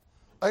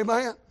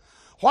 Amen.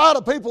 Why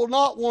do people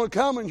not want to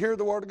come and hear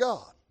the Word of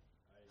God?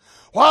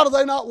 Why do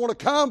they not want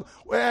to come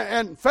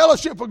and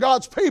fellowship with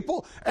God's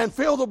people and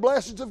feel the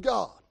blessings of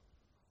God?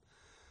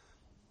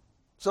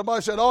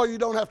 Somebody said, oh, you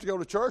don't have to go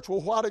to church. Well,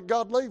 why did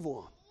God leave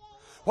one?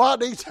 Why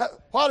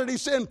did He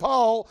send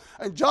Paul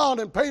and John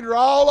and Peter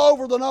all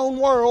over the known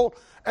world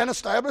and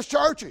establish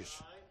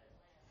churches?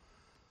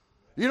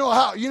 You know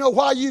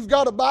why you've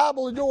got a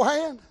Bible in your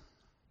hand?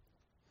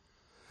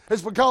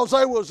 It's because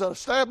they was an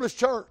established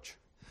church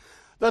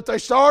that they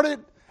started,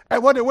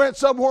 and when they went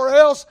somewhere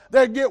else,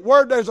 they'd get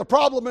word there's a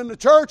problem in the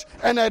church,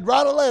 and they'd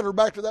write a letter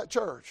back to that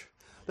church.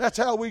 That's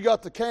how we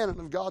got the canon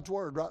of God's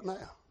Word right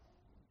now.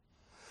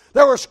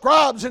 There were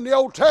scribes in the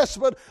Old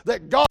Testament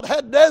that God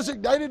had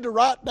designated to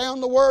write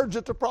down the words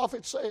that the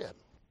prophet said.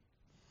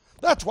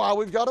 That's why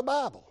we've got a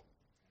Bible.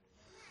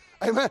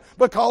 Amen.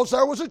 Because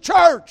there was a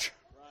church.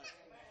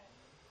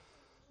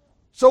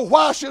 So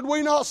why should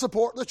we not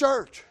support the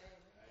church?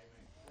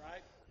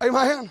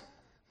 Amen.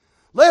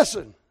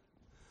 Listen.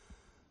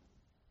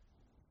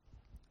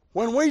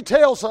 When we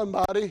tell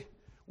somebody,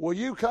 will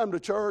you come to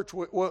church?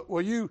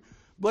 Will you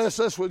bless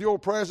us with your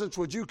presence?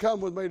 Would you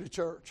come with me to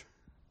church?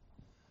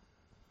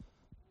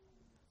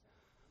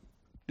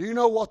 Do you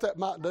know what that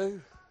might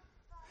do?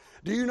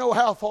 Do you know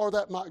how far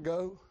that might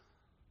go?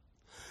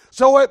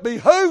 So it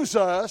behooves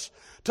us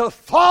to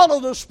follow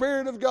the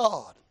Spirit of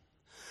God.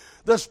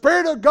 The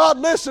Spirit of God,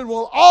 listen,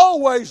 will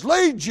always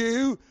lead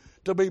you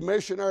to be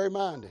missionary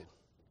minded.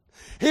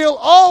 He'll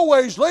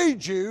always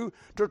lead you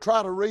to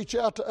try to reach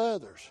out to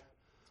others.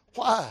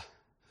 Why?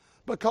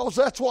 Because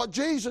that's what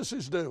Jesus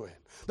is doing.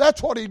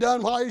 That's what He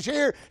done while He's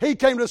here. He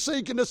came to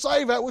seek and to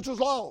save that which was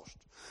lost.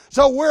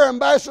 So we're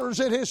ambassadors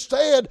in His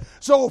stead.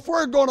 So if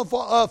we're going to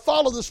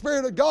follow the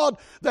Spirit of God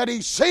that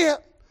He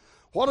sent,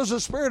 what does the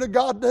Spirit of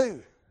God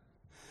do?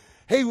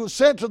 He was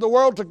sent to the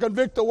world to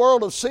convict the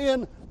world of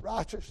sin,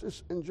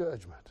 righteousness, and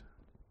judgment.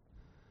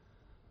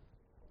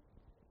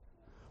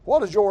 What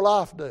does your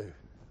life do?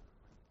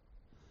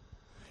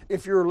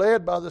 If you're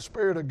led by the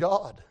Spirit of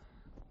God,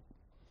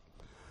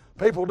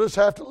 people just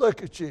have to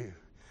look at you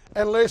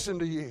and listen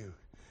to you,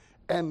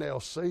 and they'll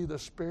see the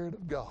Spirit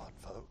of God,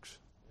 folks.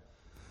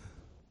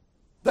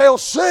 They'll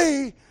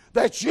see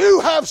that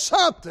you have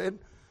something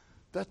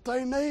that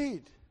they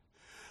need.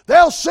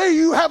 They'll see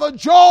you have a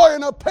joy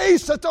and a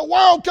peace that the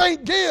world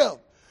can't give.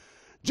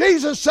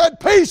 Jesus said,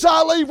 peace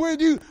I leave with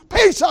you,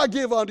 peace I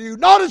give unto you,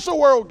 not as the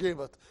world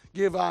giveth,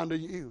 give I unto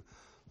you.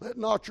 Let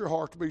not your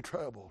heart be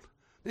troubled,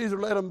 neither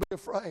let them be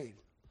afraid.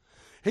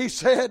 He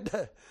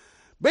said,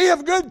 be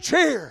of good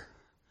cheer.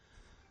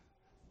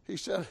 He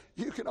said,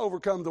 you can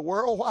overcome the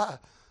world. Why?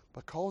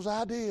 Because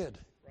I did.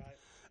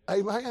 Right.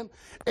 Amen.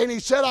 And He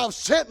said, I've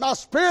sent my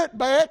Spirit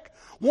back,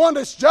 one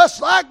that's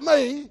just like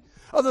me,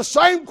 of the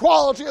same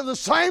quality, of the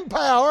same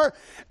power,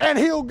 and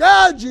He'll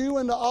guide you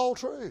into all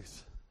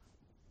truth.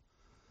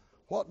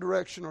 What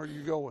direction are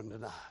you going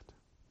tonight?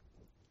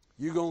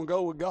 You going to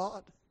go with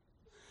God?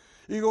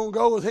 You going to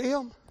go with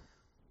Him?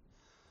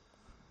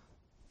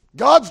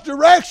 God's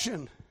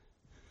direction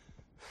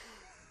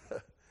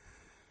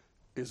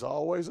is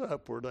always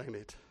upward, ain't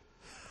it?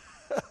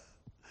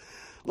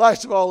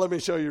 Last of all, let me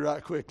show you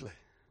right quickly.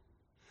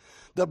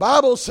 The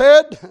Bible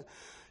said,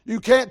 you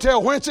can't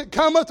tell whence it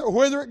cometh or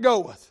whither it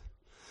goeth.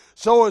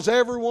 So is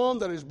everyone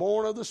that is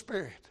born of the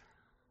Spirit.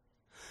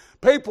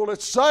 People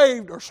that's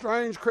saved are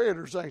strange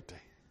critters, ain't they?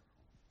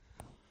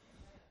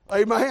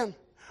 Amen.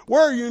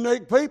 We're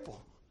unique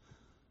people.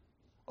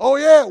 Oh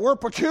yeah, we're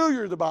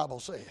peculiar, the Bible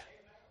said.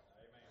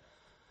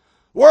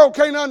 The world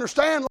can't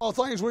understand all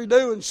the things we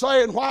do and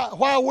say and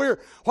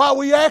why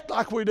we act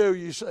like we do,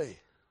 you see.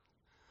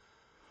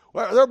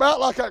 Well, they're about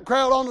like that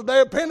crowd on the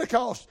day of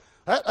Pentecost.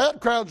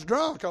 That crowd's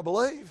drunk, I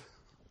believe.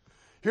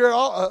 Here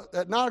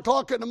at 9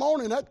 o'clock in the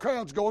morning, that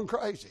crowd's going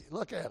crazy.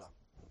 Look at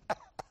them.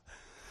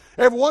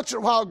 Every once in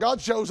a while,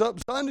 God shows up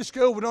in Sunday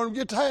school. We don't even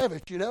get to have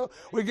it, you know.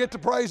 We get to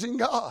praising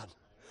God.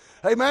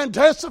 Amen.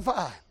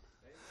 Testify.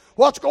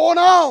 What's going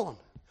on?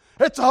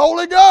 It's the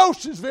Holy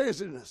Ghost is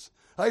visiting us.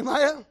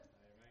 Amen.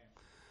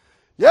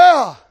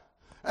 Yeah.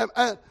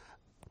 And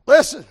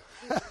listen.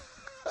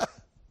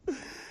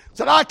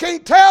 Said, I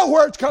can't tell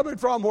where it's coming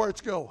from, where it's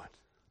going.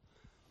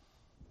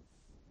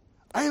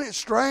 Ain't it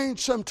strange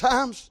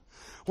sometimes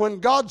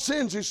when God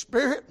sends His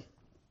Spirit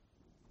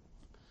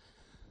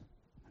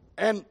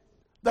and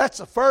that's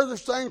the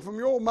furthest thing from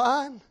your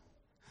mind?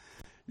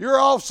 You're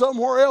off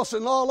somewhere else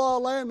in La La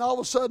Land, and all of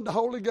a sudden the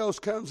Holy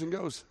Ghost comes and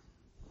goes,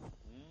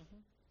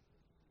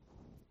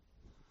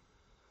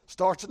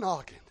 starts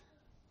knocking.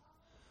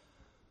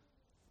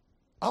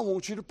 I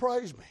want you to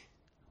praise me.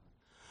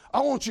 I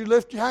want you to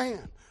lift your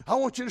hand. I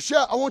want you to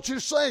shout. I want you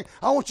to sing.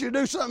 I want you to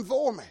do something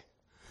for me.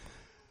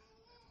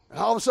 And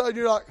all of a sudden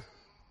you're like,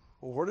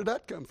 well, where did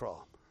that come from?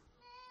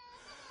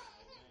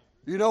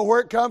 You know where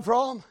it come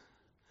from?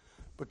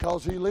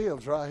 Because He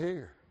lives right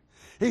here.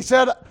 He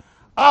said,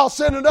 I'll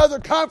send another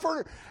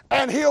comforter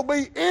and He'll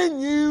be in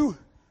you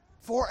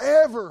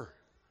forever.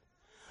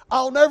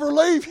 I'll never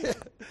leave you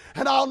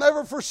and I'll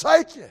never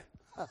forsake you.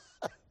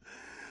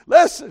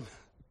 Listen,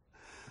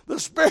 the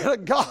Spirit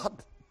of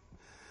God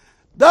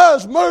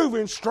does move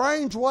in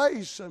strange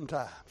ways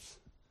sometimes.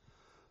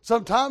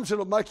 Sometimes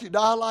it'll make you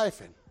die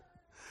laughing.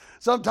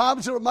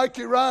 Sometimes it'll make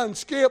you run,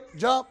 skip,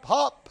 jump,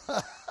 hop,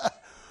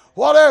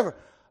 whatever.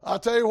 I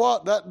tell you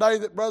what, that day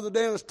that Brother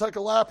Dennis took a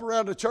lap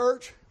around the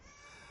church,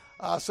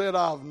 I said,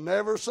 I've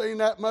never seen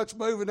that much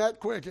moving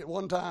that quick at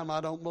one time, I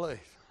don't believe.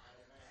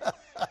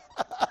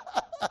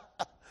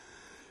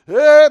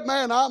 Yeah,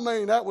 man, I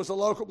mean, that was a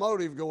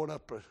locomotive going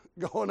up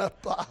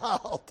the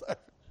aisle there.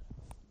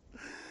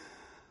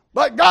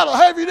 But God will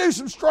have you do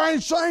some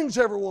strange things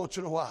every once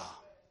in a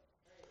while.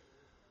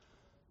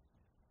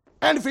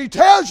 And if He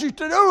tells you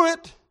to do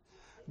it,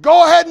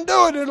 go ahead and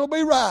do it. It'll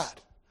be right.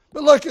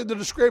 But look at the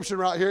description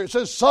right here. It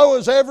says, so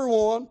is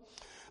everyone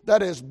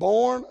that is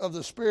born of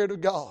the Spirit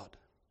of God.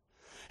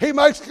 He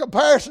makes a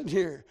comparison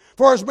here.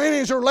 For as many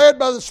as are led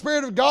by the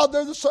Spirit of God,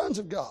 they're the sons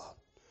of God.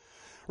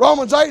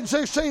 Romans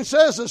 8:16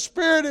 says, the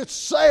Spirit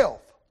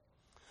itself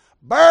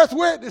beareth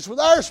witness with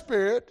our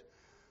spirit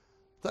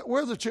that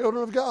we're the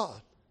children of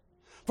God.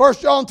 1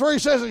 John 3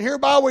 says, and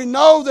hereby we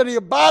know that He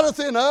abideth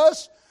in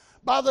us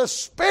by the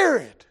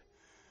Spirit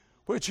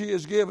which He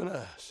has given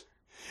us.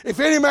 If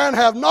any man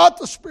have not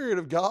the Spirit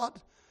of God,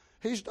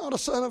 he's not a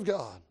son of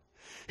God.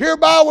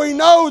 Hereby we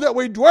know that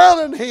we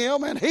dwell in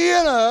Him and He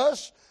in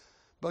us,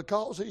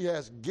 because He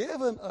has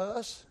given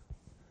us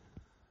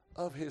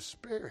of His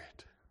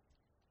Spirit.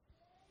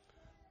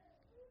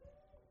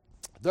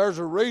 There's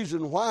a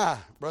reason why,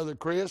 Brother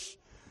Chris,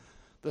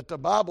 that the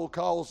Bible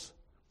calls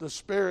the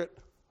Spirit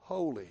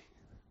holy.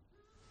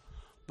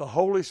 The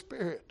Holy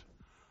Spirit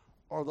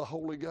or the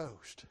Holy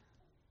Ghost.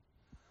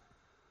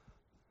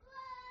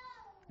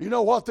 You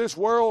know what this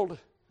world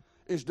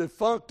is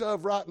defunct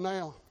of right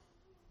now?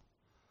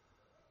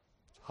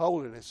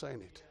 Holiness,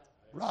 ain't it?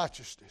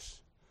 Righteousness.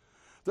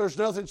 There's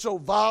nothing so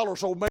vile or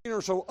so mean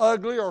or so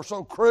ugly or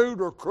so crude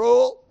or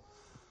cruel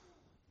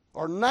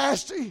or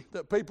nasty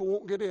that people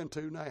won't get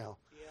into now.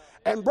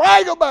 And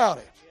brag about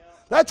it.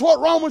 That's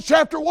what Romans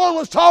chapter 1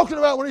 was talking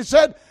about when he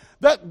said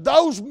that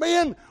those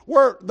men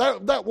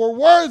that were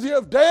worthy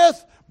of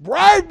death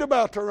bragged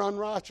about their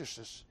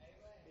unrighteousness.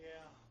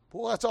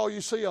 Boy, that's all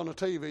you see on the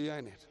TV,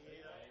 ain't it?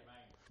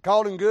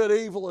 Calling good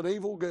evil and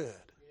evil good.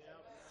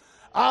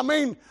 I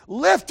mean,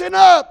 lifting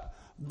up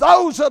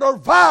those that are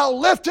vile,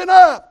 lifting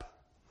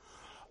up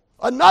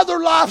another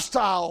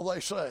lifestyle, they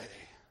say,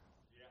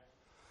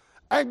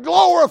 and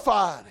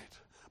glorifying it,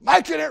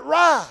 making it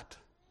right.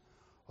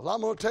 Well,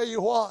 I'm going to tell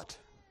you what.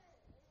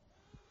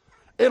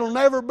 It'll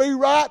never be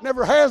right,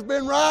 never has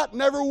been right,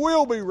 never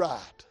will be right.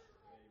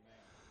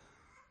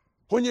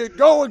 When you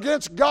go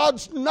against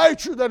God's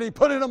nature that He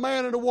put in a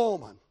man and a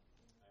woman.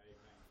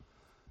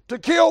 To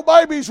kill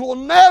babies will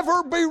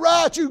never be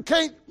right. You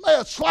can't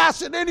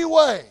slice it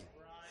anyway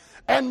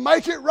and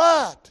make it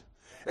right.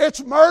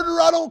 It's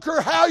murder. I don't care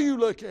how you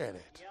look at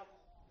it.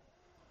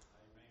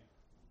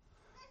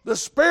 The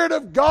Spirit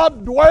of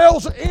God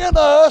dwells in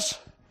us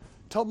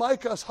to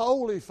make us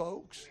holy,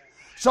 folks.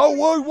 So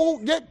we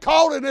won't get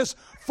caught in this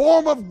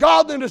form of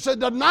godliness and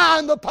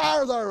denying the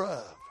power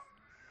thereof.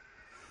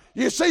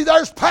 You see,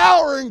 there's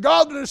power in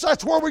godliness.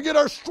 That's where we get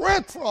our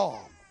strength from.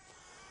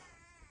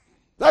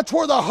 That's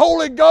where the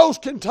Holy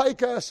Ghost can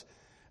take us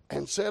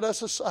and set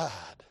us aside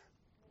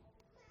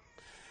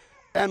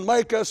and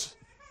make us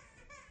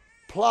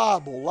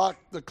pliable like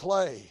the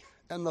clay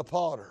and the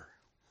potter.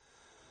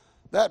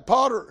 That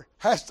potter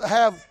has to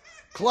have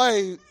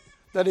clay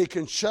that he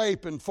can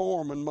shape and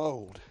form and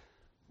mold.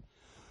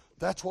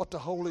 That's what the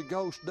Holy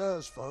Ghost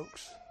does,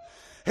 folks.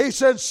 He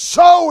said,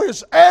 so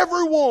is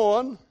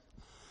everyone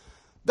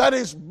that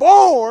is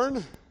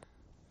born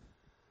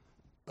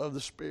of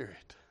the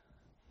Spirit.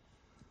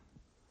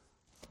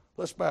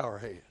 Let's bow our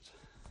heads.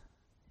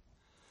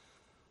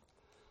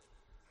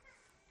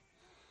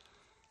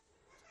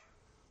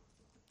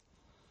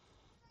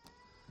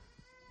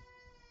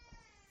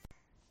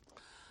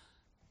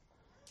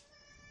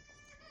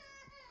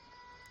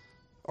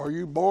 Are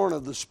you born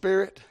of the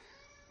Spirit?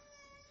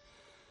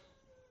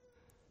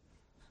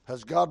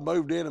 Has God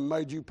moved in and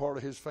made you part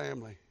of His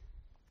family?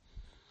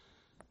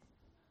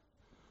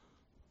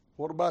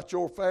 What about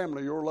your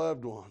family, your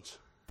loved ones?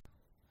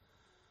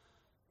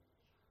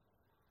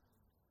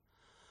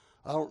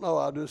 I don't know.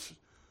 I just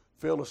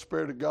feel the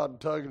Spirit of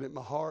God tugging at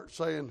my heart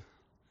saying,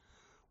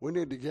 we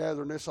need to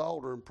gather in this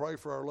altar and pray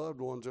for our loved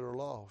ones that are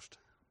lost.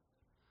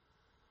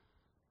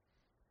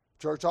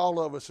 Church, all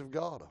of us have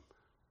got them.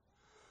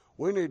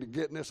 We need to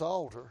get in this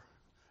altar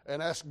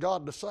and ask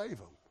God to save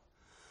them.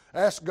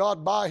 Ask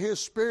God by His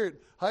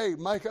Spirit, hey,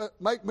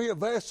 make me a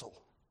vessel.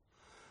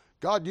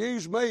 God,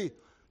 use me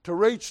to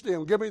reach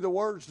them. Give me the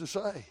words to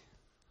say.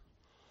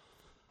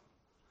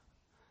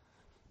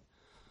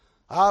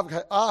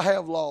 I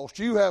have lost.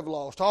 You have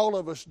lost. All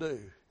of us do.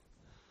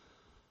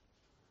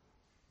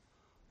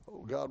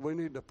 Oh, God, we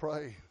need to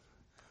pray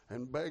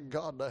and beg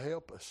God to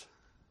help us.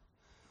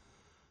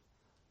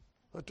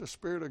 Let the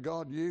Spirit of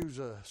God use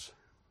us.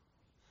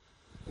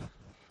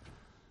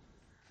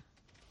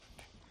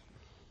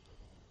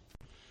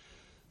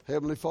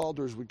 Heavenly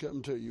Father, as we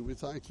come to you, we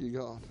thank you,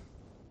 God,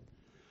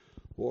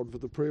 Lord, for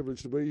the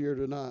privilege to be here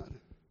tonight.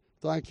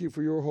 Thank you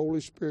for your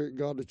Holy Spirit,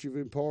 God, that you've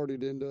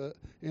imparted into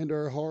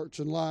our hearts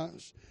and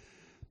lives,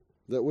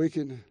 that we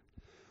can,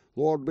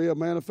 Lord, be a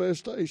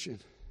manifestation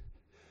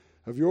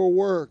of your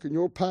work and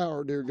your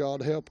power, dear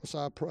God. Help us,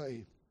 I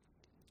pray.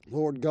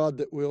 Lord God,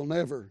 that we'll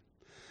never,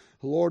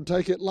 Lord,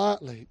 take it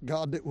lightly.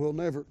 God, that we'll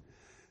never,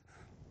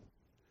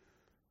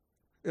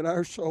 in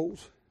our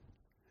souls,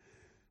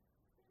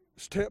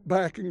 step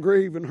back and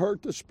grieve and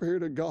hurt the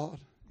Spirit of God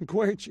and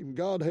quench Him.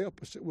 God,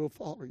 help us that we'll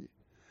follow you.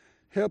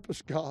 Help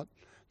us, God,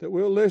 that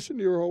we'll listen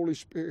to your Holy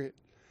Spirit.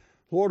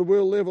 Lord,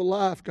 we'll live a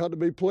life, God, to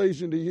be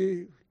pleasing to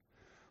you.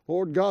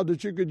 Lord God,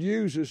 that you could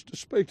use us to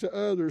speak to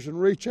others and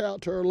reach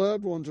out to our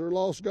loved ones that are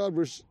lost. God,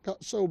 we've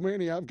got so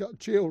many. I've got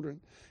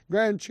children,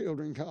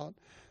 grandchildren, God,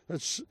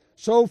 that's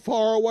so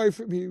far away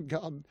from you,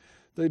 God.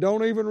 They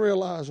don't even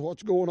realize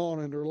what's going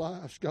on in their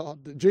lives,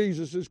 God, that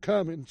Jesus is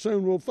coming.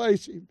 Soon we'll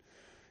face Him.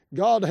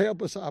 God,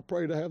 help us, I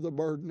pray, to have the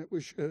burden that we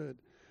should.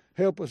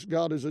 Help us,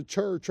 God, as a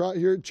church right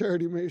here at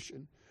Charity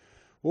Mission.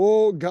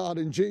 Oh, God,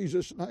 in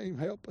Jesus' name,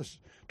 help us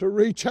to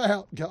reach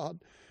out, God,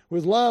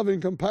 with love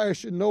and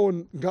compassion,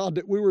 knowing, God,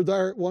 that we were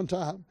there at one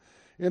time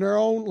in our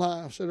own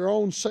lives, in our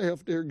own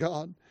self, dear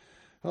God.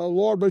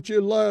 Lord, but you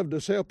loved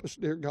us. Help us,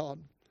 dear God,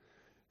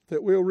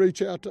 that we'll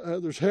reach out to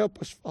others. Help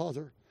us,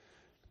 Father,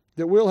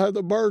 that we'll have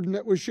the burden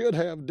that we should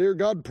have. Dear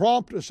God,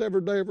 prompt us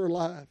every day of our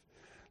life.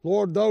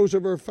 Lord, those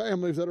of our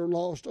families that are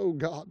lost, oh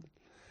God.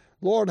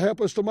 Lord, help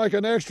us to make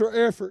an extra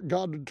effort,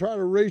 God, to try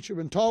to reach them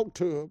and talk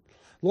to them.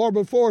 Lord,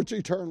 before it's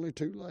eternally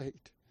too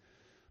late.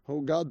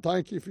 Oh God,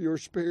 thank you for your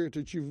Spirit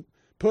that you've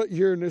put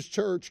here in this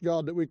church,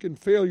 God, that we can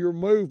feel your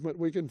movement.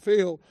 We can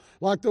feel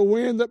like the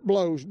wind that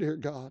blows, dear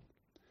God.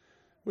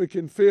 We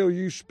can feel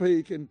you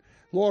speak, and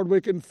Lord,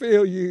 we can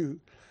feel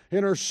you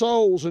in our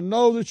souls and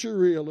know that you're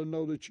real and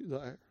know that you're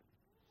there.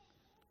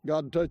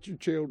 God, touch your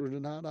children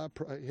tonight, I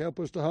pray. Help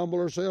us to humble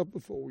ourselves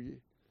before you.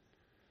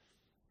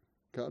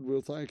 God,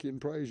 we'll thank you and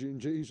praise you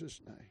in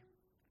Jesus' name.